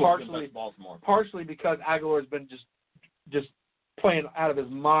 Partially because Aguilar's been just playing out of his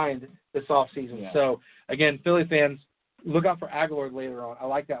mind this offseason. Yeah. So, again, Philly fans, look out for Aguilar later on. I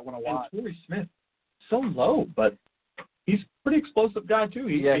like that one a lot. And Torrey Smith, so low, but he's a pretty explosive guy, too.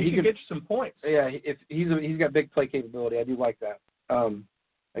 He can get you some points. Yeah, he's got big play capability. I do like that.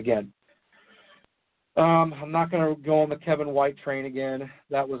 Again, I'm not going to go on the Kevin White train again.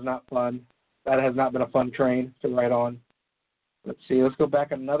 That was not fun. That has not been a fun train to ride on. Let's see. Let's go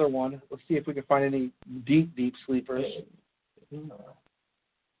back another one. Let's see if we can find any deep sleepers.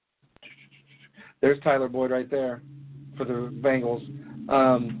 There's Tyler Boyd right there for the Bengals.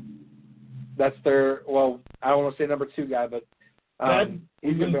 That's their, well, I don't want to say number 2 guy, but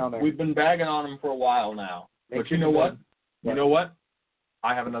he's been down there. We've been bagging on him for a while now. But you know what? You know what?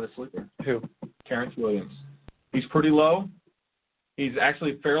 I have another sleeper. Who? Terrence Williams. He's pretty low. He's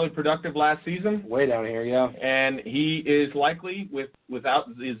actually fairly productive last season. Way down here, yeah. And he is likely, without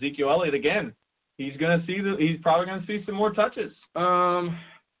Ezekiel Elliott again, he's probably going to see some more touches.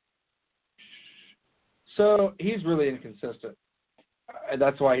 So he's really inconsistent.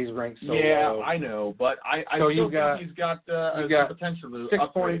 That's why he's ranked so low. Yeah, I know, but I still think he's got the potential to 6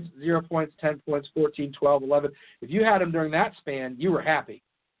 upgrade. points, 0 points, 10 points, 14, 12, 11. If you had him during that span, you were happy.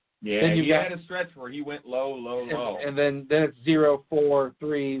 Yeah, then he had a stretch where he went low. And then it's 0, 4,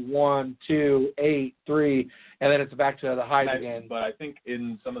 3, 1, 2, 8, 3, and then it's back to the highs again. But I think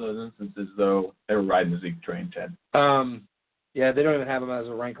in some of those instances, though, they were riding the Zeke train, Ted. Yeah, they don't even have him as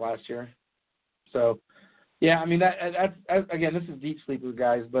a rank last year. So, yeah, I mean, that's again, this is deep sleeper,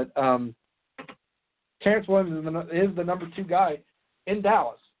 guys, but Terrence Williams is the number 2 guy in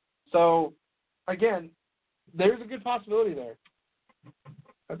Dallas. So, again, there's a good possibility there.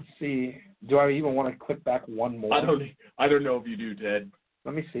 Let's see. Do I even want to click back one more? I don't know if you do, Ted.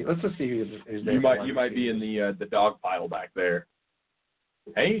 Let me see. Let's just see who's there. You might be in the dog pile back there.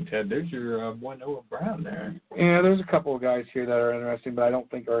 Hey, Ted, there's your boy Noah Brown there. Yeah, there's a couple of guys here that are interesting, but I don't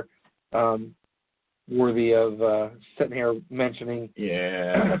think are worthy of sitting here mentioning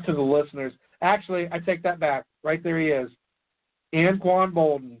to the listeners. Actually, I take that back. Right there he is. Anquan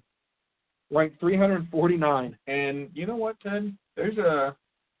Bolden, ranked 349. And you know what, Ted? There's a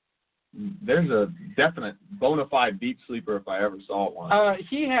definite bona fide deep sleeper if I ever saw one. So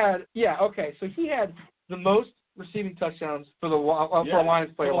he had the most receiving touchdowns for a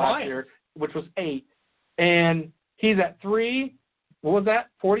Lions player last year, which was 8. And he's at 49?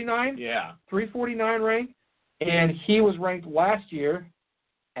 Yeah. 349 ranked. And he was ranked last year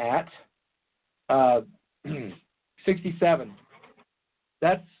at 67.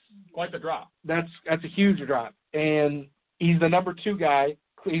 That's quite the drop. That's a huge drop. And he's the number 2 guy.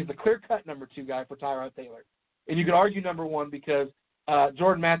 He's the clear-cut number 2 guy for Tyrod Taylor. And you could argue number 1 because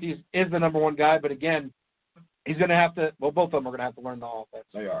Jordan Matthews is the number 1 guy, but again, he's going to have to – well, both of them are going to have to learn the offense.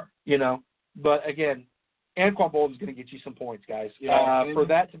 They are. You know? But again, Anquan Bolden's going to get you some points, guys. For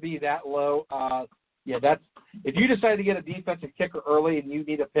that to be that low, that's – if you decide to get a defensive kicker early and you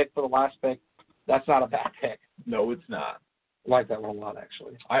need a pick for the last pick, that's not a bad pick. No, it's not. I like that one a lot,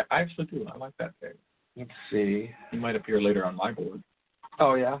 actually. I actually do. I like that pick. Let's see. He might appear later on my board.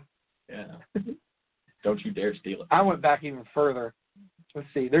 Oh, yeah? Yeah. Don't you dare steal it. I went back even further. Let's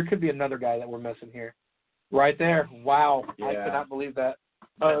see. There could be another guy that we're missing here. Right there. Wow. Yeah. I cannot believe that.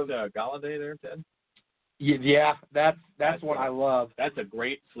 That's Galladay there, Ted? Yeah, that's one I love. That's a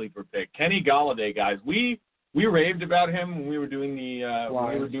great sleeper pick. Kenny Galladay, guys. We raved about him when we were doing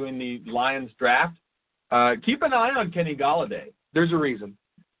the Lions draft. Keep an eye on Kenny Galladay. There's a reason.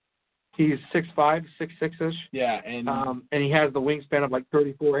 He's 6'5", 6'6"-ish. Yeah, and he has the wingspan of like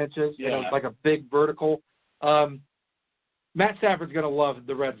 34 inches. Yeah, and like a big vertical. Matt Stafford's going to love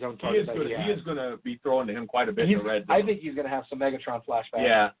the red zone target. He is going to be throwing to him quite a bit in the red zone. I think he's going to have some Megatron flashbacks.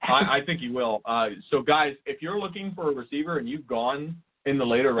 Yeah, I think he will. So, guys, if you're looking for a receiver and you've gone in the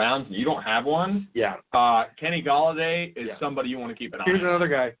later rounds and you don't have one, Kenny Galladay is somebody you want to keep an eye on. Here's another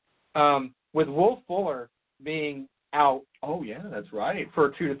guy. With Will Fuller being out. Oh, yeah, that's right.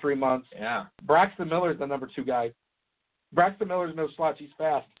 For 2 to 3 months. Yeah. Braxton Miller's the number 2 guy. Braxton Miller's no slouch. He's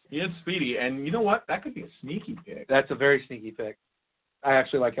fast. He is speedy, and you know what? That could be a sneaky pick. That's a very sneaky pick. I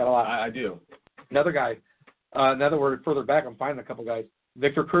actually like that a lot. I do. Another guy, another word further back, I'm finding a couple guys.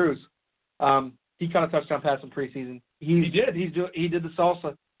 Victor Cruz. He caught a touchdown pass in preseason. He did. He did the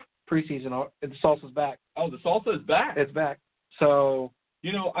salsa preseason. The salsa's back. Oh, the salsa is back. It's back. So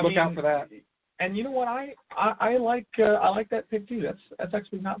look out for that. And you know what? I like that pick too. That's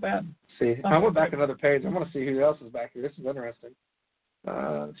actually not bad. See, I went back another page. I want to see who else is back here. This is interesting.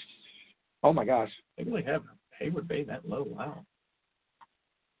 Oh my gosh, they really have Hayward Bay that low. Wow.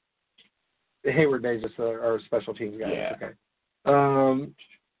 Hayward Bay is just our special teams guys. Yeah. Okay.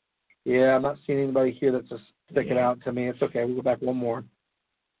 Yeah, I'm not seeing anybody here that's just sticking out to me. It's okay. We'll go back one more.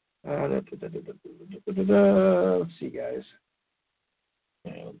 Let's see, guys.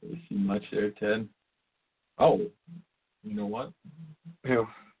 Yeah, I don't really see much there, Ted. Oh, you know what? Who?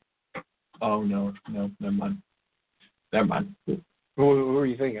 Oh, no, never mind. Never mind. Who are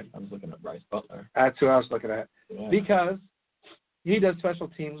you thinking? I was looking at Bryce Butler. That's who I was looking at. Yeah. Because he does special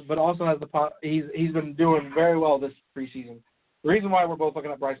teams, but also has he's been doing very well this preseason. The reason why we're both looking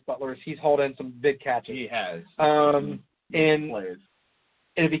at Bryce Butler is he's hauled in some big catches. He has. And players.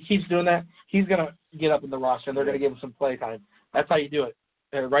 And if he keeps doing that, he's going to get up in the roster, and they're going to give him some play time. That's how you do it.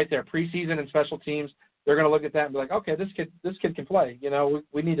 Right there, preseason and special teams, they're going to look at that and be like, okay, this kid can play.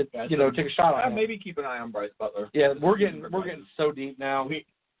 We need to take a shot on him. Maybe keep an eye on Bryce Butler. Yeah, we're getting so deep now.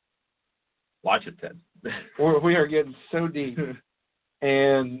 Watch it, Ted. we are getting so deep,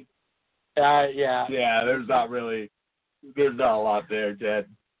 and yeah. Yeah, there's not a lot there, Ted.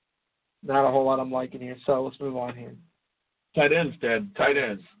 Not a whole lot I'm liking here. So let's move on here. Tight ends, Ted. Tight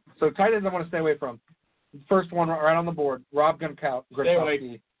ends. So tight ends I want to stay away from. First one right on the board, Rob Gronkowski. Stay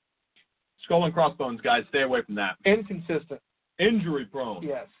away. Skull and crossbones, guys. Stay away from that. Inconsistent. Injury prone.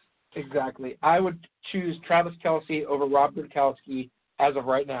 Yes, exactly. I would choose Travis Kelce over Rob Gronkowski as of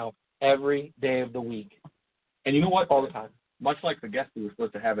right now, every day of the week. And you know what? All the time. Much like the guest we were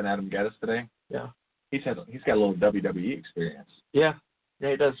supposed to have in Adam Gettis today. Yeah. He's got a little WWE experience. Yeah,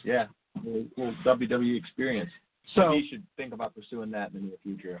 he does. Yeah, a little WWE experience. So he should think about pursuing that in the near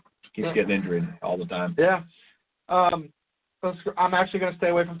future. He's getting injured all the time. Yeah. I'm actually going to stay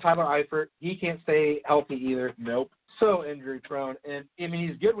away from Tyler Eifert. He can't stay healthy either. Nope. So injury prone. And,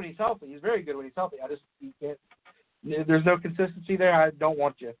 he's good when he's healthy. He's very good when he's healthy. He can't. There's no consistency there. I don't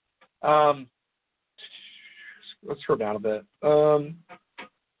want you. Let's scroll down a bit.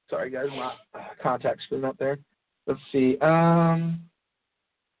 Sorry, guys. My contact screwing up there. Let's see. A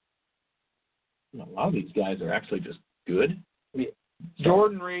lot of these guys are actually just good. Yeah.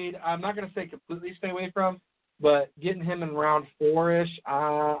 Jordan Reed, I'm not going to say completely stay away from, but getting him in round 4-ish,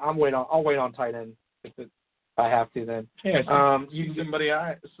 I'll wait on tight end if I have to then. Yeah,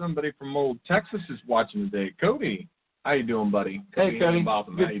 somebody from old Texas is watching today. Cody, how you doing, buddy? Hey, Cody. How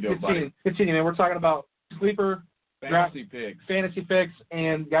you doing, buddy? Good seeing you, man. We're talking about sleeper fantasy picks,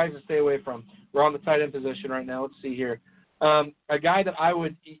 and guys to stay away from. We're on the tight end position right now. Let's see here. A guy that I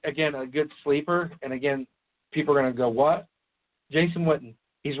would, again, a good sleeper, and again, people are going to go, what? Jason Witten.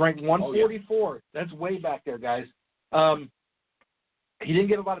 He's ranked 144. Oh, yeah. That's way back there, guys. He didn't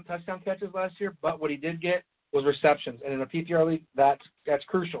get a lot of touchdown catches last year, but what he did get was receptions. And in a PPR league, that's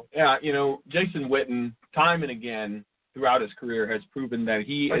crucial. Yeah, Jason Witten, time and again throughout his career, has proven that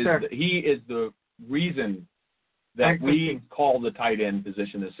he is the reason that we call the tight end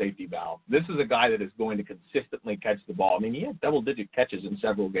position the safety valve. This is a guy that is going to consistently catch the ball. I mean, he had double-digit catches in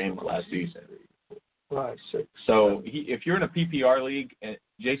several games last season. 5, 6. So if you're in a PPR league and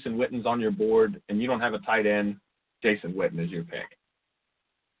Jason Witten's on your board and you don't have a tight end, Jason Witten is your pick.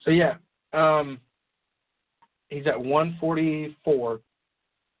 So, yeah, he's at 144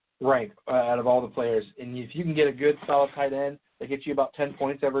 rank out of all the players. And if you can get a good, solid tight end that gets you about 10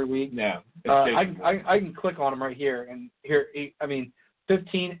 points every week, I can click on him right here. And here,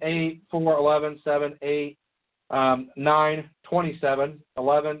 15, 8, 4, 11, 7, 8, 9, 27,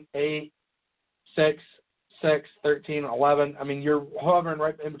 11, 8, 6, 13, 11. You're hovering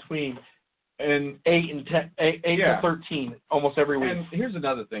right in between, and 8 and 10, 8 to 13 almost every week. And here's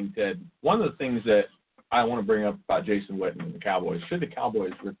another thing, Ted. One of the things that I want to bring up about Jason Witten and the Cowboys, should the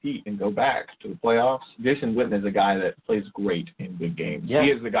Cowboys repeat and go back to the playoffs, Jason Witten is a guy that plays great in big games. Yeah. He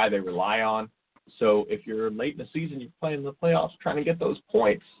is the guy they rely on. So if you're late in the season, you're playing in the playoffs, trying to get those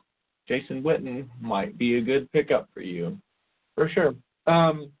points, Jason Witten might be a good pickup for you. For sure.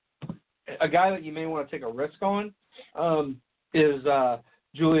 A guy that you may want to take a risk on is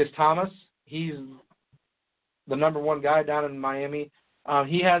Julius Thomas. He's the number one guy down in Miami.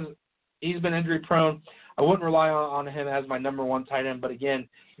 He's been injury prone. I wouldn't rely on him as my number one tight end. But again,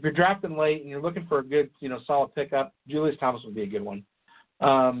 if you're drafting late and you're looking for a good, solid pickup, Julius Thomas would be a good one.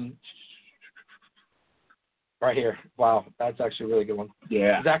 Right here. Wow, that's actually a really good one.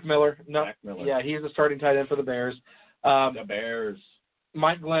 Yeah. Zach Miller. No, Zach Miller. Yeah, he's the starting tight end for the Bears. The Bears.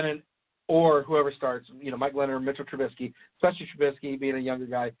 Mike Glennon or whoever starts, Mike Glennon or Mitchell Trubisky, especially Trubisky being a younger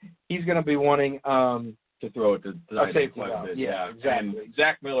guy, he's going to be wanting to throw it to a safety quite a valve. bit. Yeah, exactly. And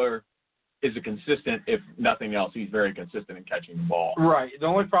Zach Miller is a consistent, if nothing else, he's very consistent in catching the ball. Right. The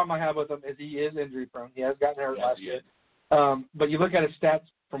only problem I have with him is he is injury prone. He has gotten hurt last year. But you look at his stats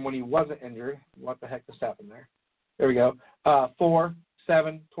from when he wasn't injured. What the heck just happened there? There we go. 4,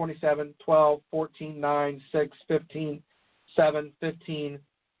 7, 27, 12, 14, 9, 6, 15, 7, 15.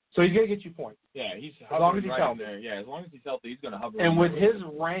 So he's going to get you points. Yeah, he's as long as he's right healthy. There. Yeah, as long as he's healthy, he's going to hover. And with his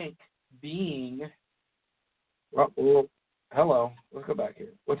rank being, hello, let's go back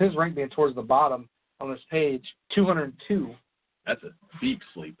here. With his rank being towards the bottom on this page, 202. That's a deep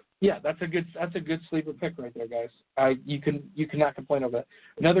sleep. Yeah, that's a good sleeper pick right there, guys. You cannot complain over that.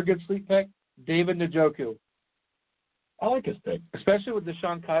 Another good sleep pick, David Njoku. I like his pick, especially with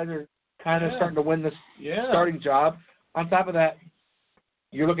Deshaun Kaiser kind of starting to win this starting job. On top of that,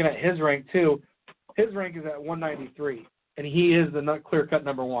 you're looking at his rank too. His rank is at 193, and he is the clear-cut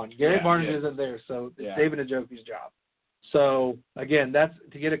number one. Gary Barnes isn't there, so it's David Njoku's job. So, again, that's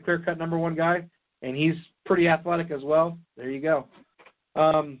to get a clear-cut number one guy, and he's pretty athletic as well. There you go.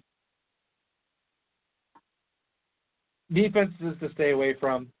 Defenses to stay away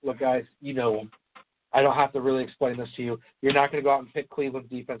from. Look, guys, you know them. I don't have to really explain this to you. You're not going to go out and pick Cleveland's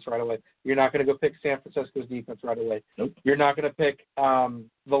defense right away. You're not going to go pick San Francisco's defense right away. Nope. You're not going to pick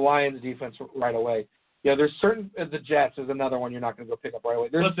the Lions' defense right away. Yeah, there's certain the Jets is another one you're not going to go pick up right away.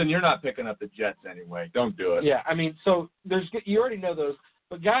 Listen, you're not picking up the Jets anyway. Don't do it. Yeah, I mean, so you already know those,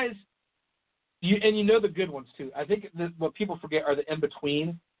 but guys, you know the good ones too. I think what people forget are the in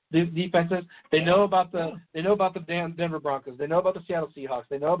between defenses. They know about the Denver Broncos. They know about the Seattle Seahawks.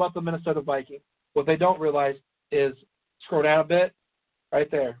 They know about the Minnesota Vikings. What they don't realize is, scroll down a bit, right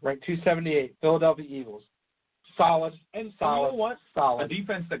there, ranked 278, Philadelphia Eagles. Solid. And solid. You know what? Solid. A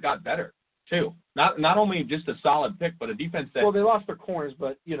defense that got better, too. Not only just a solid pick, but a defense that... Well, they lost their corners,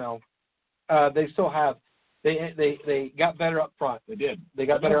 but, they still have... They got better up front. They did. They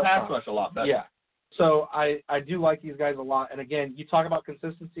got better up front. Pass rush a lot better. Yeah. So I do like these guys a lot. And, again, you talk about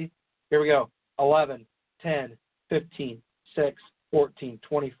consistency. Here we go. 11, 10, 15, 6, 14,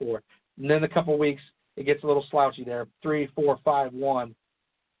 24. And then a couple weeks, it gets a little slouchy there. 3, 4, 5, 1,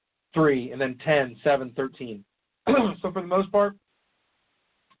 3, and then 10, 7, 13. So for the most part,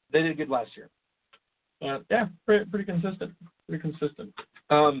 they did good last year. Yeah, pretty consistent. Pretty consistent.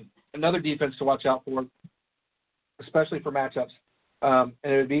 Another defense to watch out for, especially for matchups, and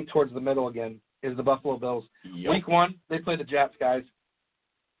it would be towards the middle again, is the Buffalo Bills. Yep. Week 1, they play the Jets, guys.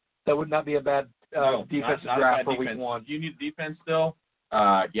 That would not be a bad defensive draft for Week 1. You need defense still?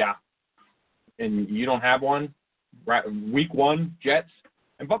 Yeah. And you don't have one, right? Week 1, Jets,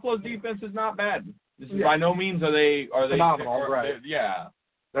 and Buffalo's defense is not bad. This is by no means are they phenomenal, right?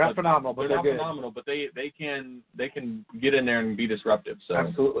 They're not phenomenal, but they're not good. phenomenal, but they can get in there and be disruptive. So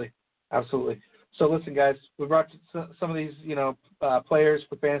absolutely. So listen, guys, we brought some of these players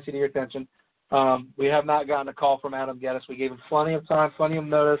for fantasy to your attention. We have not gotten a call from Adam Gettis. We gave him plenty of time, plenty of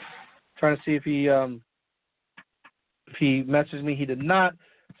notice, trying to see if he messaged me. He did not.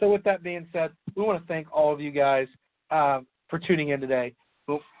 So with that being said, we want to thank all of you guys for tuning in today.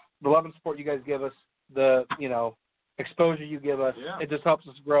 The love and support you guys give us, the exposure you give us, it just helps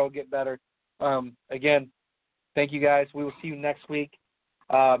us grow, get better. Again, thank you guys. We will see you next week.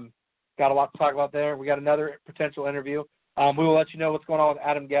 Got a lot to talk about there. We got another potential interview. We will let you know what's going on with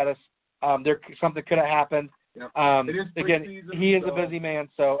Adam Gettis. Something could have happened. Yep. Again, he is a busy man.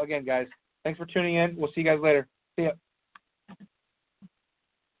 So again, guys, thanks for tuning in. We'll see you guys later. See ya.